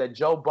before, that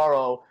Joe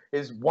Burrow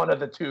is one of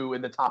the 2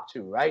 in the top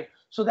 2, right?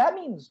 So that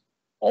means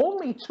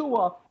only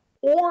Tua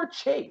or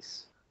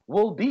Chase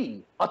will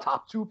be a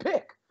top 2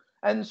 pick.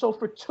 And so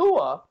for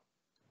Tua,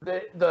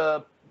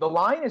 the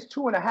line is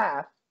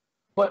 2.5,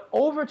 but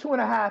over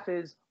 2.5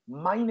 is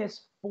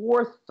minus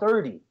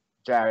 430,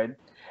 Jared.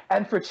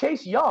 And for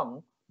Chase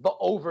Young, the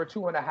over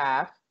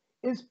 2.5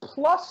 is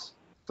plus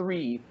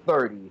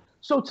 330.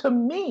 So to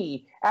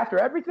me, after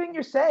everything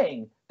you're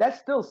saying, that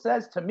still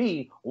says to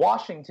me,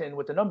 Washington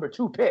with the number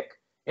 2 pick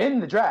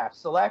in the draft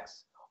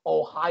selects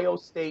Ohio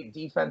State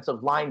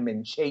defensive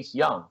lineman Chase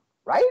Young,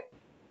 right?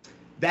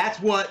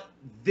 That's what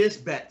this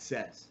bet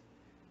says.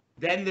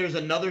 Then there's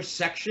another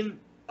section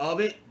of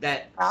it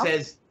that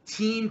says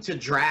team to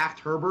draft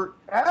Herbert,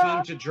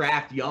 team to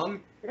draft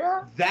Young.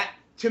 Yeah. That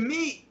to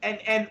me,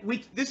 and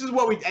this is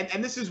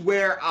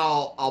where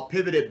I'll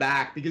pivot it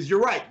back, because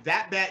you're right.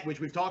 That bet, which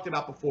we've talked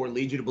about before,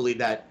 leads you to believe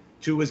that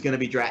Tua is going to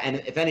be drafted.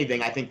 And if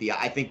anything, I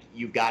think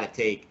you've got to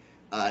take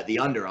the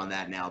under on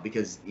that now,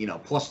 because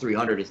plus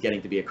 300 is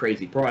getting to be a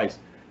crazy price.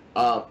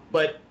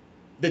 But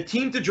the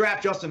team to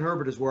draft Justin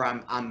Herbert is where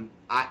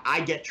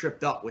I get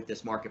tripped up with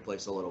this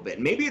marketplace a little bit.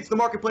 And maybe it's the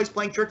marketplace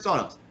playing tricks on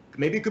us.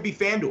 Maybe it could be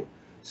FanDuel.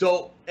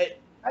 So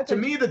to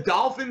me, the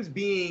Dolphins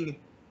being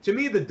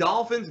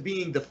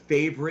the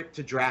favorite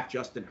to draft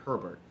Justin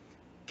Herbert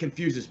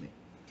confuses me.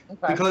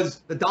 Okay.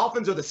 Because the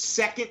Dolphins are the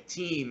second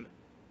team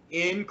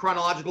in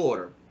chronological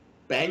order.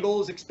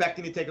 Bengals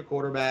expecting to take a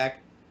quarterback,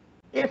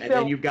 and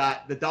then you've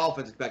got the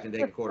Dolphins expecting to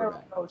take a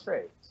quarterback. No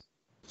trades.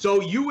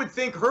 So you would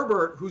think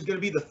Herbert, who's going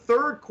to be the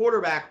 3rd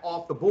quarterback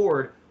off the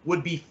board,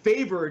 would be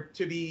favored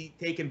to be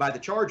taken by the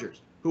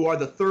Chargers, who are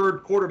the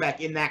 3rd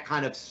quarterback in that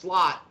kind of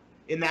slot,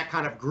 in that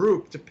kind of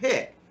group to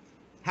pick.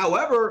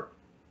 However,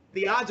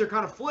 the odds are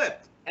kind of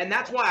flipped. And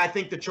that's why I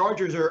think the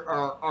Chargers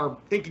are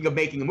thinking of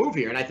making a move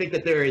here. And I think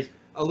that there is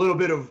a little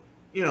bit of,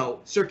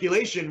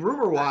 circulation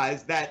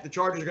rumor-wise that the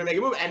Chargers are going to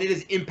make a move. And it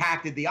has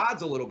impacted the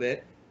odds a little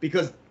bit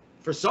because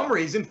for some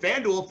reason,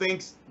 FanDuel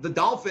thinks the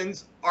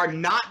Dolphins are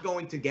not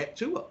going to get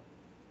Tua.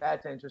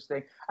 That's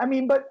interesting. I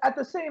mean, but at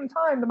the same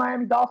time, the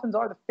Miami Dolphins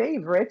are the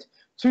favorite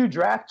to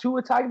draft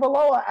Tua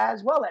Tagovailoa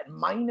as well at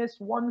minus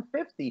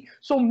 150.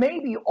 So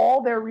maybe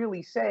all they're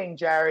really saying,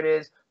 Jared,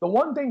 is the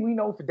one thing we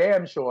know for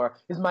damn sure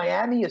is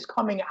Miami is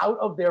coming out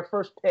of their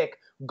first pick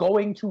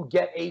going to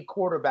get a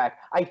quarterback.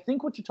 I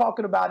think what you're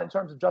talking about in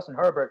terms of Justin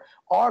Herbert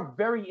are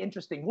very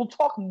interesting. We'll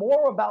talk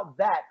more about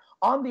that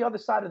on the other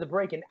side of the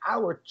break in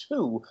hour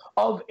 2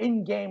 of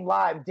In Game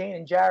Live. Dane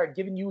and Jared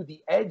giving you the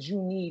edge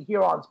you need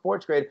here on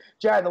Sports Grid.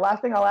 Jared, the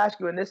last thing I'll ask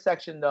you in this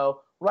section,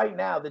 though, right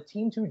now, the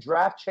team to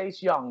draft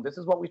Chase Young, this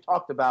is what we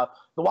talked about.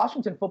 The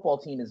Washington football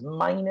team is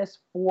minus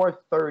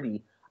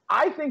 430.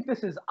 I think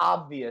this is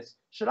obvious.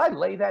 Should I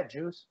lay that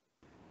juice?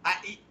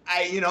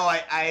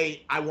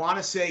 I want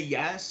to say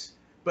yes,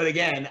 but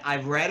again,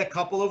 I've read a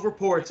couple of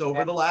reports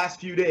over the last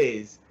few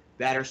days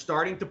that are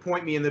starting to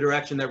point me in the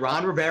direction that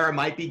Ron Rivera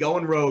might be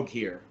going rogue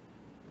here.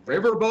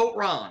 Riverboat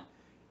Ron.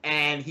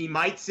 And he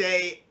might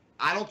say,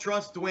 I don't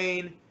trust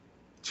Dwayne.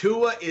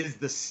 Tua is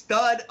the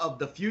stud of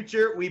the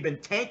future. We've been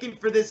tanking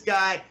for this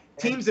guy.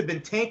 Teams have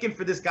been tanking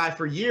for this guy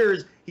for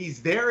years.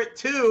 He's there at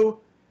 2.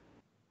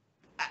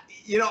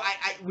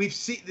 We've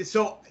seen,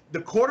 so the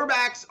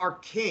quarterbacks are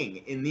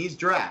king in these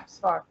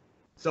drafts.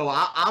 So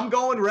I'm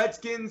going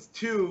Redskins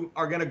 2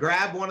 are going to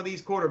grab one of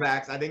these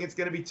quarterbacks. I think it's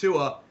going to be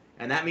Tua,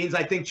 and that means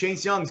I think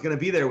Chase Young's going to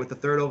be there with the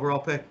 3rd overall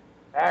pick.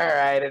 All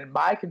right, and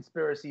my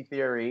conspiracy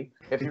theory,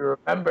 if you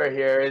remember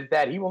here, is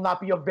that he will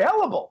not be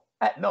available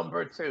at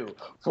number 2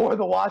 for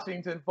the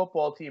Washington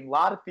football team. A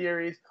lot of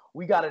theories.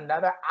 We got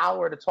another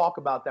hour to talk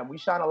about them. We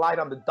shine a light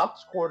on the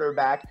Ducks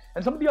quarterback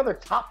and some of the other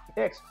top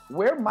picks.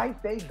 Where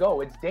might they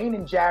go? It's Dane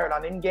and Jared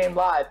on In Game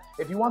Live.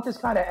 If you want this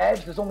kind of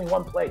edge, there's only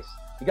one place.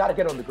 You got to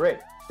get on the grid.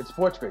 It's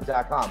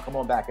sportsgrid.com. Come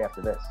on back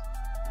after this.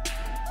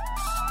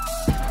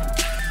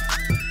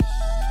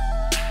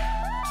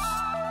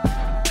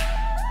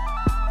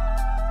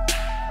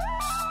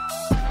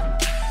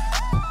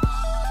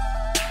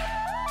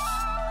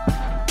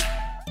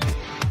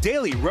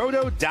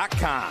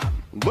 DailyRoto.com.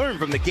 Learn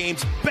from the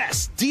game's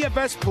best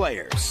DFS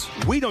players.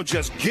 We don't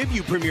just give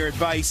you premier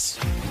advice,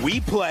 we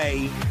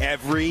play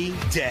every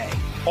day.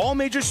 All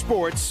major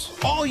sports,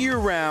 all year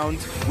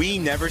round, we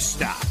never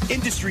stop.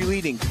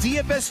 Industry-leading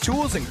DFS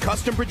tools and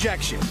custom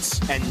projections.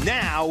 And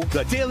now,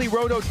 the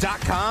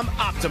DailyRoto.com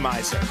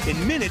Optimizer.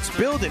 In minutes,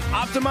 build and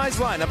optimize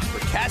lineups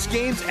for cash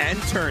games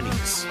and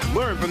tourneys.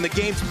 Learn from the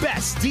game's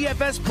best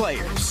DFS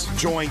players.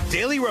 Join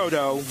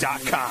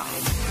DailyRoto.com.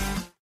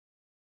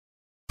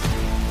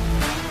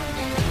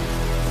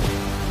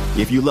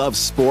 If you love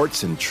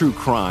sports and true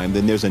crime,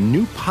 then there's a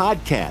new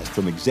podcast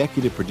from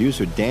executive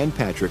producer Dan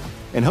Patrick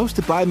and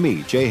hosted by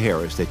me, Jay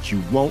Harris, that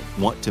you won't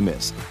want to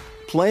miss.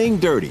 Playing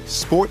Dirty: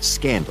 Sports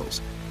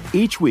Scandals.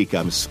 Each week,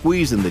 I'm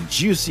squeezing the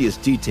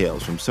juiciest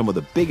details from some of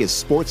the biggest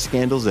sports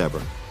scandals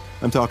ever.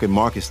 I'm talking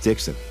Marcus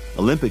Dixon,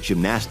 Olympic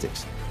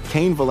gymnastics,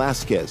 Cain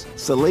Velasquez,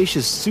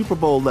 salacious Super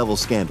Bowl-level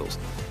scandals.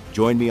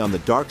 Join me on the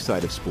dark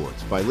side of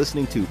sports by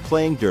listening to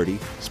Playing Dirty: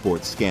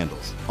 Sports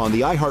Scandals on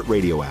the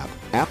iHeartRadio app,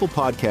 Apple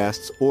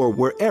Podcasts, or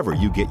wherever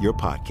you get your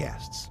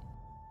podcasts.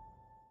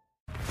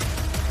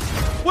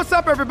 What's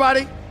up,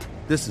 everybody?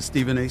 This is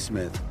Stephen A.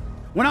 Smith.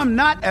 When I'm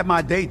not at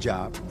my day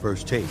job,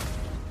 First Take,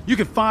 you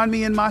can find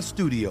me in my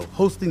studio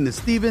hosting the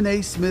Stephen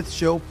A. Smith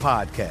Show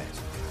podcast.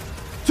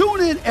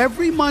 Tune in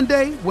every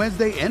Monday,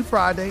 Wednesday, and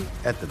Friday,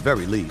 at the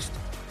very least,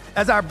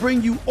 as I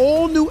bring you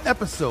all new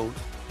episodes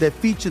that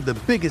feature the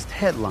biggest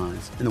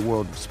headlines in the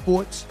world of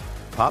sports,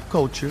 pop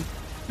culture,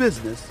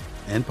 business,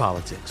 and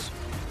politics.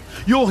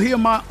 You'll hear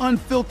my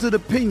unfiltered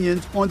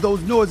opinions on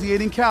those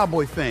nauseating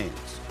Cowboy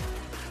fans,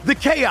 the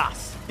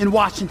chaos in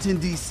Washington,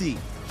 D.C.,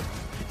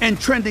 and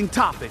trending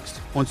topics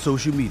on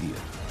social media,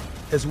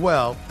 as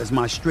well as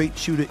my straight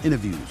shooter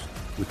interviews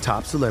with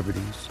top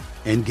celebrities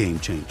and game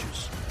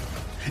changers.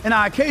 And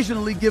I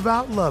occasionally give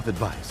out love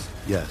advice.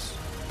 Yes,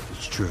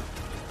 it's true.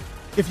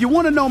 If you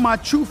want to know my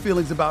true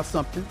feelings about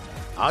something,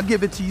 I'll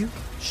give it to you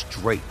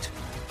straight.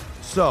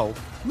 So,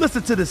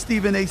 listen to the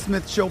Stephen A.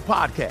 Smith Show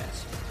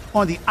podcast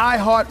on the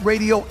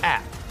iHeartRadio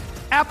app,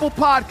 Apple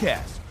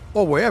Podcasts,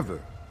 or wherever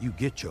you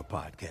get your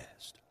podcast.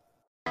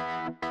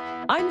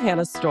 I'm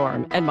Hannah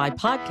Storm, and my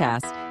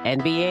podcast,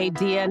 NBA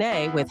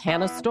DNA with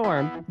Hannah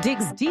Storm,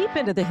 digs deep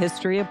into the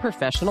history of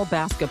professional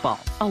basketball,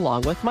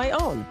 along with my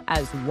own,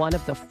 as one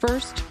of the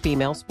first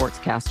female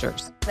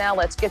sportscasters. Now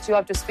let's get you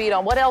up to speed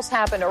on what else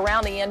happened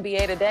around the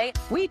NBA today.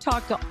 We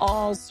talked to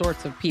all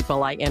sorts of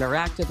people I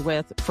interacted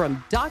with,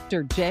 from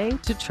Dr. J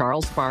to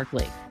Charles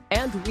Barkley,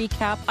 and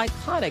recap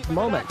iconic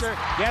moments.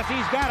 Yes,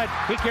 he's got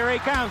it. Here he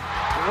comes.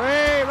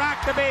 Way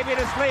rock the baby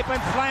to sleep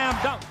and slam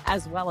dunk.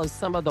 As well as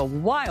some of the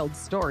wild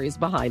stories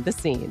behind the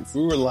scenes.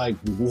 We were like,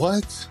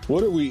 what?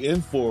 What are we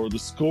in for? The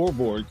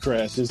scoreboard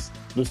crashes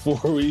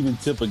before we even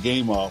tip a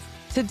game off.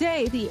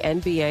 Today, the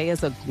NBA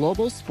is a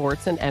global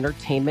sports and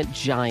entertainment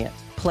giant.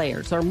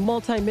 Players are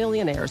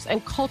multimillionaires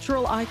and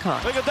cultural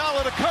icons.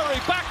 Iguodala to Curry,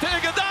 back to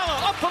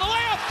Iguodala, up for the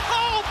layup.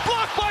 Oh,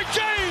 blocked by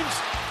James.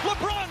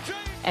 LeBron James.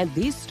 And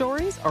these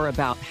stories are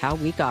about how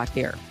we got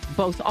here,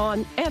 both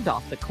on and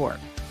off the court.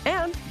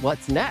 And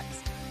what's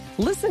next?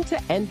 Listen to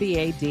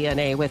NBA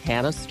DNA with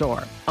Hannah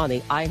Storm on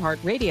the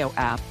iHeartRadio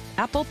app,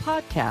 Apple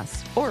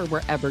Podcasts, or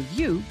wherever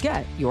you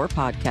get your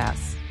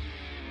podcasts.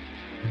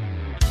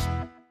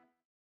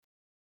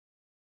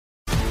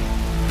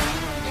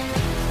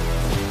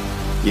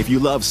 If you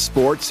love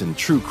sports and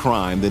true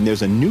crime, then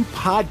there's a new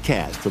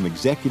podcast from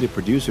executive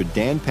producer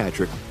Dan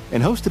Patrick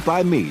and hosted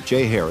by me,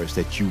 Jay Harris,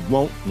 that you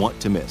won't want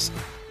to miss.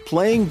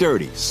 Playing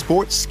Dirty: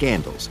 Sports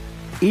Scandals.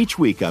 Each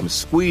week, I'm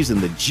squeezing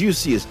the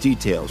juiciest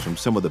details from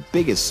some of the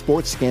biggest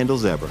sports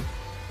scandals ever.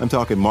 I'm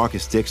talking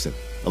Marcus Dixon,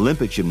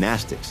 Olympic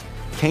gymnastics,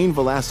 Cain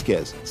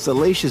Velasquez,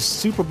 salacious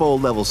Super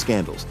Bowl-level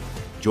scandals.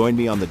 Join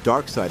me on the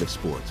dark side of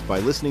sports by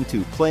listening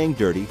to Playing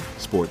Dirty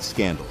Sports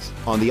Scandals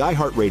on the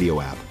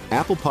iHeartRadio app,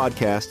 Apple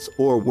Podcasts,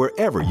 or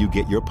wherever you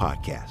get your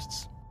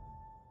podcasts.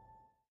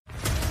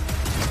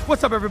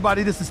 What's up,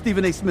 everybody? This is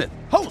Stephen A. Smith,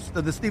 host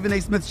of the Stephen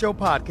A. Smith Show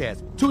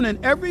podcast. Tune in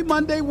every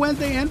Monday,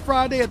 Wednesday, and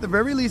Friday at the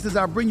very least as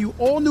I bring you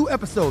all new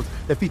episodes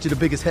that feature the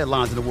biggest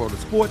headlines in the world of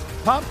sports,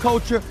 pop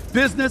culture,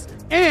 business,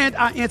 and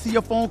I answer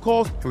your phone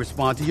calls and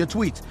respond to your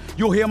tweets.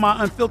 You'll hear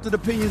my unfiltered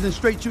opinions and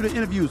straight-shooter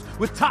interviews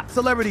with top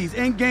celebrities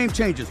and game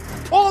changers.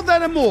 All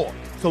that and more.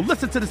 So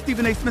listen to the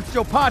Stephen A. Smith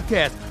Show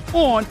podcast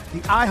on the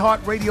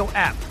iHeartRadio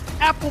app,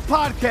 Apple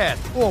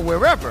Podcasts, or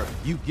wherever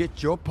you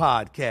get your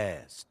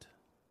podcast.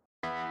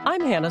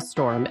 I'm Hannah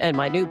Storm, and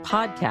my new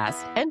podcast,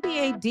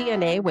 NBA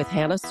DNA with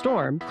Hannah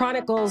Storm,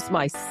 chronicles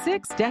my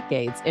 6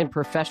 decades in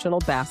professional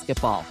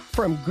basketball.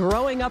 From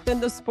growing up in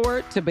the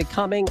sport to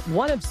becoming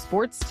one of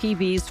sports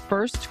TV's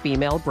first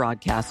female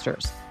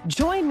broadcasters.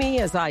 Join me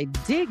as I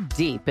dig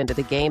deep into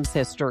the game's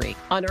history,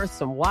 unearth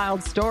some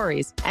wild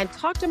stories, and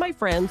talk to my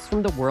friends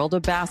from the world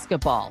of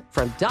basketball,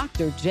 from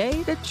Dr.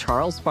 J to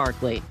Charles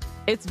Barkley.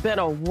 It's been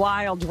a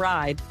wild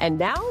ride, and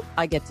now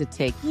I get to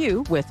take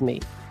you with me.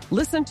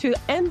 Listen to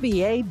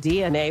NBA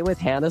DNA with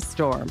Hannah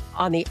Storm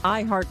on the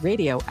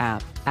iHeartRadio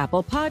app,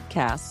 Apple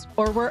Podcasts,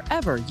 or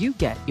wherever you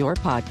get your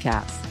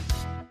podcasts.